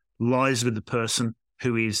proof lies with the person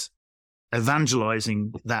who is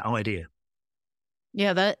evangelizing that idea.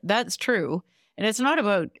 Yeah, that's true. And it's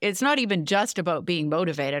not even just about being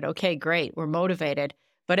motivated. Okay, great, we're motivated.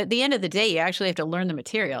 But at the end of the day, you actually have to learn the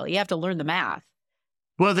material. You have to learn the math.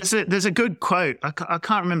 Well, there's a good quote. I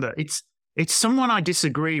can't remember. It's someone I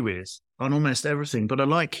disagree with on almost everything, but I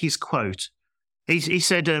like his quote. He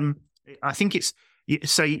said, I think it's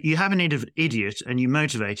so you have an idiot and you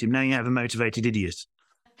motivate him. Now you have a motivated idiot.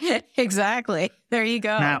 Exactly. There you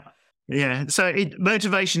go. Now, yeah. So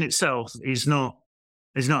motivation itself is not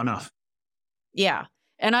enough. Yeah.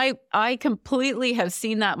 And I completely have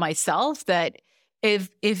seen that myself, that if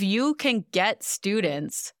you can get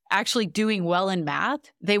students actually doing well in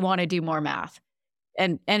math, they want to do more math.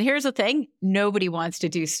 And here's the thing, nobody wants to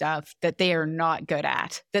do stuff that they are not good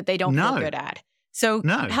at, that they don't feel good at. So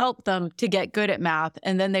help them to get good at math,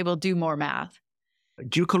 and then they will do more math.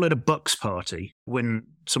 Do you call it a bucks party when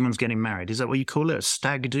someone's getting married? Is that what you call it? A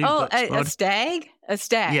stag do? Oh, a stag? A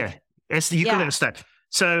stag. Yeah. You call it a stag.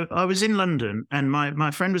 So I was in London and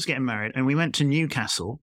my friend was getting married and we went to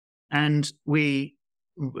Newcastle and I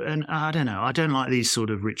don't know, I don't like these sort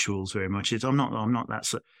of rituals very much. I'm not that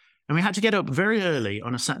sort. And we had to get up very early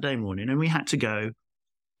on a Saturday morning and we had to go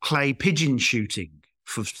clay pigeon shooting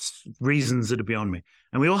for reasons that are beyond me.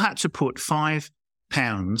 And we all had to put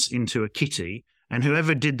 £5 into a kitty, and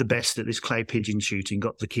whoever did the best at this clay pigeon shooting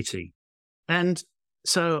got the kitty. And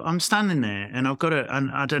so I'm standing there and I've got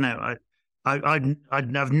and I don't know,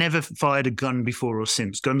 I've never fired a gun before or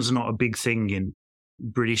since. Guns are not a big thing in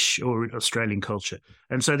British or Australian culture.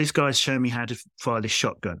 And so this guy's showing me how to fire this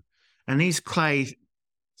shotgun. And these clay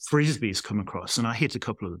frisbees come across and I hit a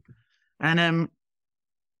couple of them. And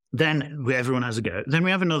then everyone has a go. Then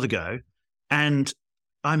we have another go. And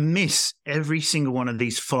I miss every single one of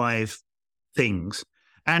these 5 things.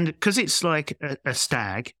 And because it's like a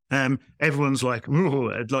stag, everyone's like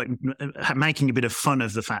making a bit of fun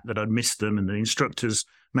of the fact that I'd missed them, and the instructor's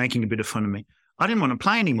making a bit of fun of me. I didn't want to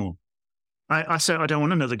play anymore. I said, I don't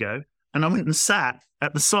want another go. And I went and sat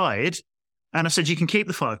at the side and I said, you can keep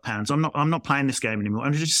the £5. I'm not playing this game anymore.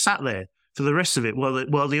 And I just sat there for the rest of it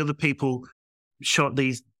while the other people shot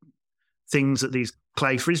these things at these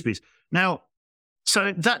clay frisbees. Now,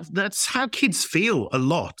 so that's how kids feel a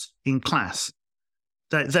lot in class.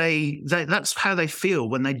 That's how they feel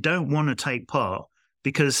when they don't want to take part,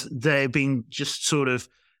 because they're being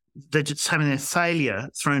they're just having their failure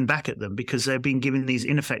thrown back at them because they're being given these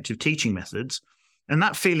ineffective teaching methods. And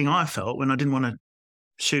that feeling I felt when I didn't want to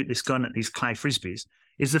shoot this gun at these clay frisbees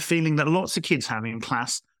is the feeling that lots of kids have in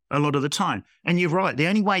class a lot of the time. And you're right. The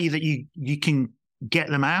only way that you can get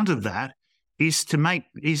them out of that is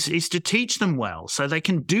to teach them well, so they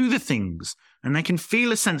can do the things and they can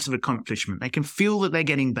feel a sense of accomplishment. They can feel that they're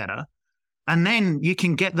getting better. And then you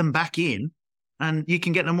can get them back in and you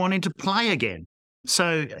can get them wanting to play again.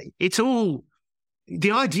 So it's all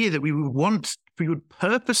the idea that we would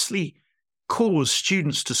purposely cause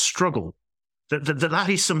students to struggle, that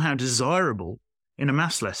is somehow desirable in a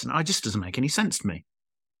maths lesson. It just doesn't make any sense to me.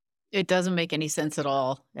 It doesn't make any sense at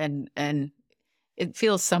all. And it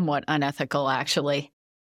feels somewhat unethical, actually.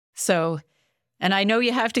 So, and I know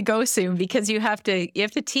you have to go soon because you have to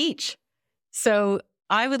teach. So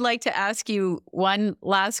I would like to ask you one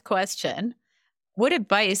last question. What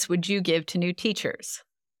advice would you give to new teachers?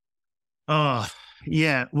 Oh,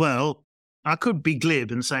 yeah. Well, I could be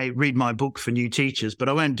glib and say, read my book for new teachers, but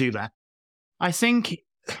I won't do that. I think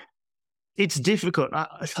it's difficult.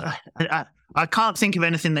 I can't think of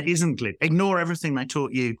anything that isn't glib. Ignore everything they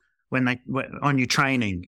taught you on your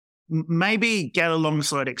training. Maybe get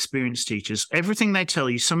alongside experienced teachers. Everything they tell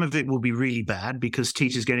you, some of it will be really bad because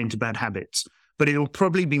teachers get into bad habits, but it will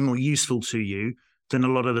probably be more useful to you than a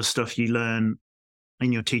lot of the stuff you learn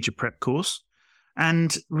in your teacher prep course.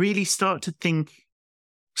 And really start to think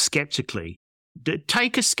skeptically.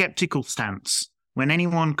 Take a skeptical stance. When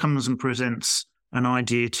anyone comes and presents an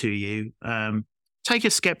idea to you, take a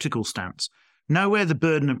skeptical stance. Know where the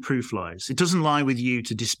burden of proof lies. It doesn't lie with you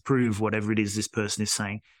to disprove whatever it is this person is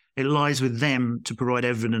saying. It lies with them to provide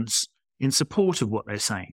evidence in support of what they're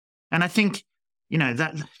saying. And I think,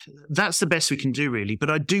 that's the best we can do, really. But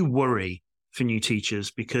I do worry for new teachers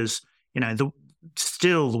because, the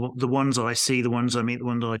ones I see, the ones I meet, the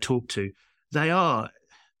ones I talk to, they are,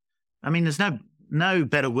 there's no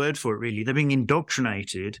better word for it, really. They're being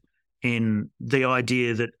indoctrinated in the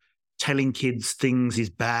idea that telling kids things is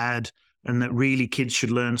bad and that really kids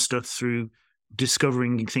should learn stuff through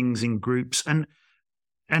discovering things in groups.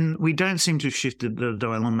 And we don't seem to have shifted the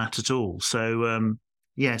dial on that at all. So,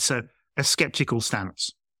 so a skeptical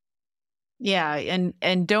stance. Yeah,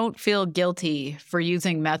 and don't feel guilty for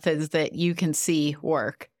using methods that you can see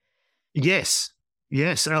work. Yes.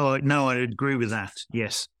 Yes. Oh, no, I agree with that.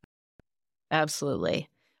 Yes. Absolutely.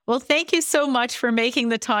 Well, thank you so much for making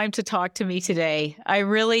the time to talk to me today. I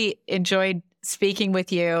really enjoyed speaking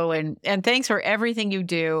with you, and thanks for everything you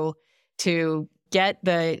do to get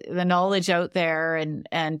the knowledge out there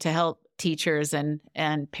and to help teachers and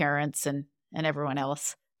parents and everyone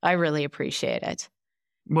else. I really appreciate it.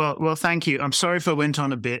 Well, thank you. I'm sorry if I went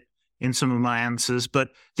on a bit in some of my answers, but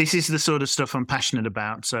this is the sort of stuff I'm passionate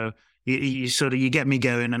about. So you get me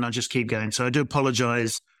going, and I'll just keep going. So I do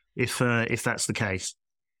apologize if that's the case.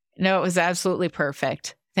 No, it was absolutely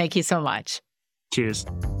perfect. Thank you so much. Cheers.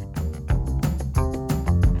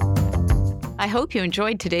 I hope you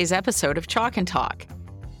enjoyed today's episode of Chalk and Talk.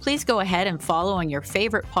 Please go ahead and follow on your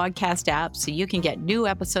favorite podcast app so you can get new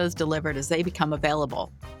episodes delivered as they become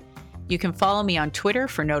available. You can follow me on Twitter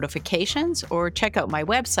for notifications or check out my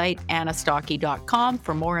website, annastocky.com,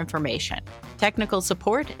 for more information. Technical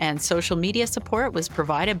support and social media support was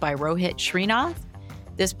provided by Rohit Srinath.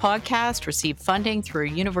 This podcast received funding through a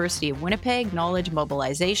University of Winnipeg Knowledge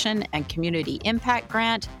Mobilization and Community Impact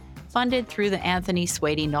Grant, funded through the Anthony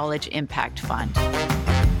Swady Knowledge Impact Fund.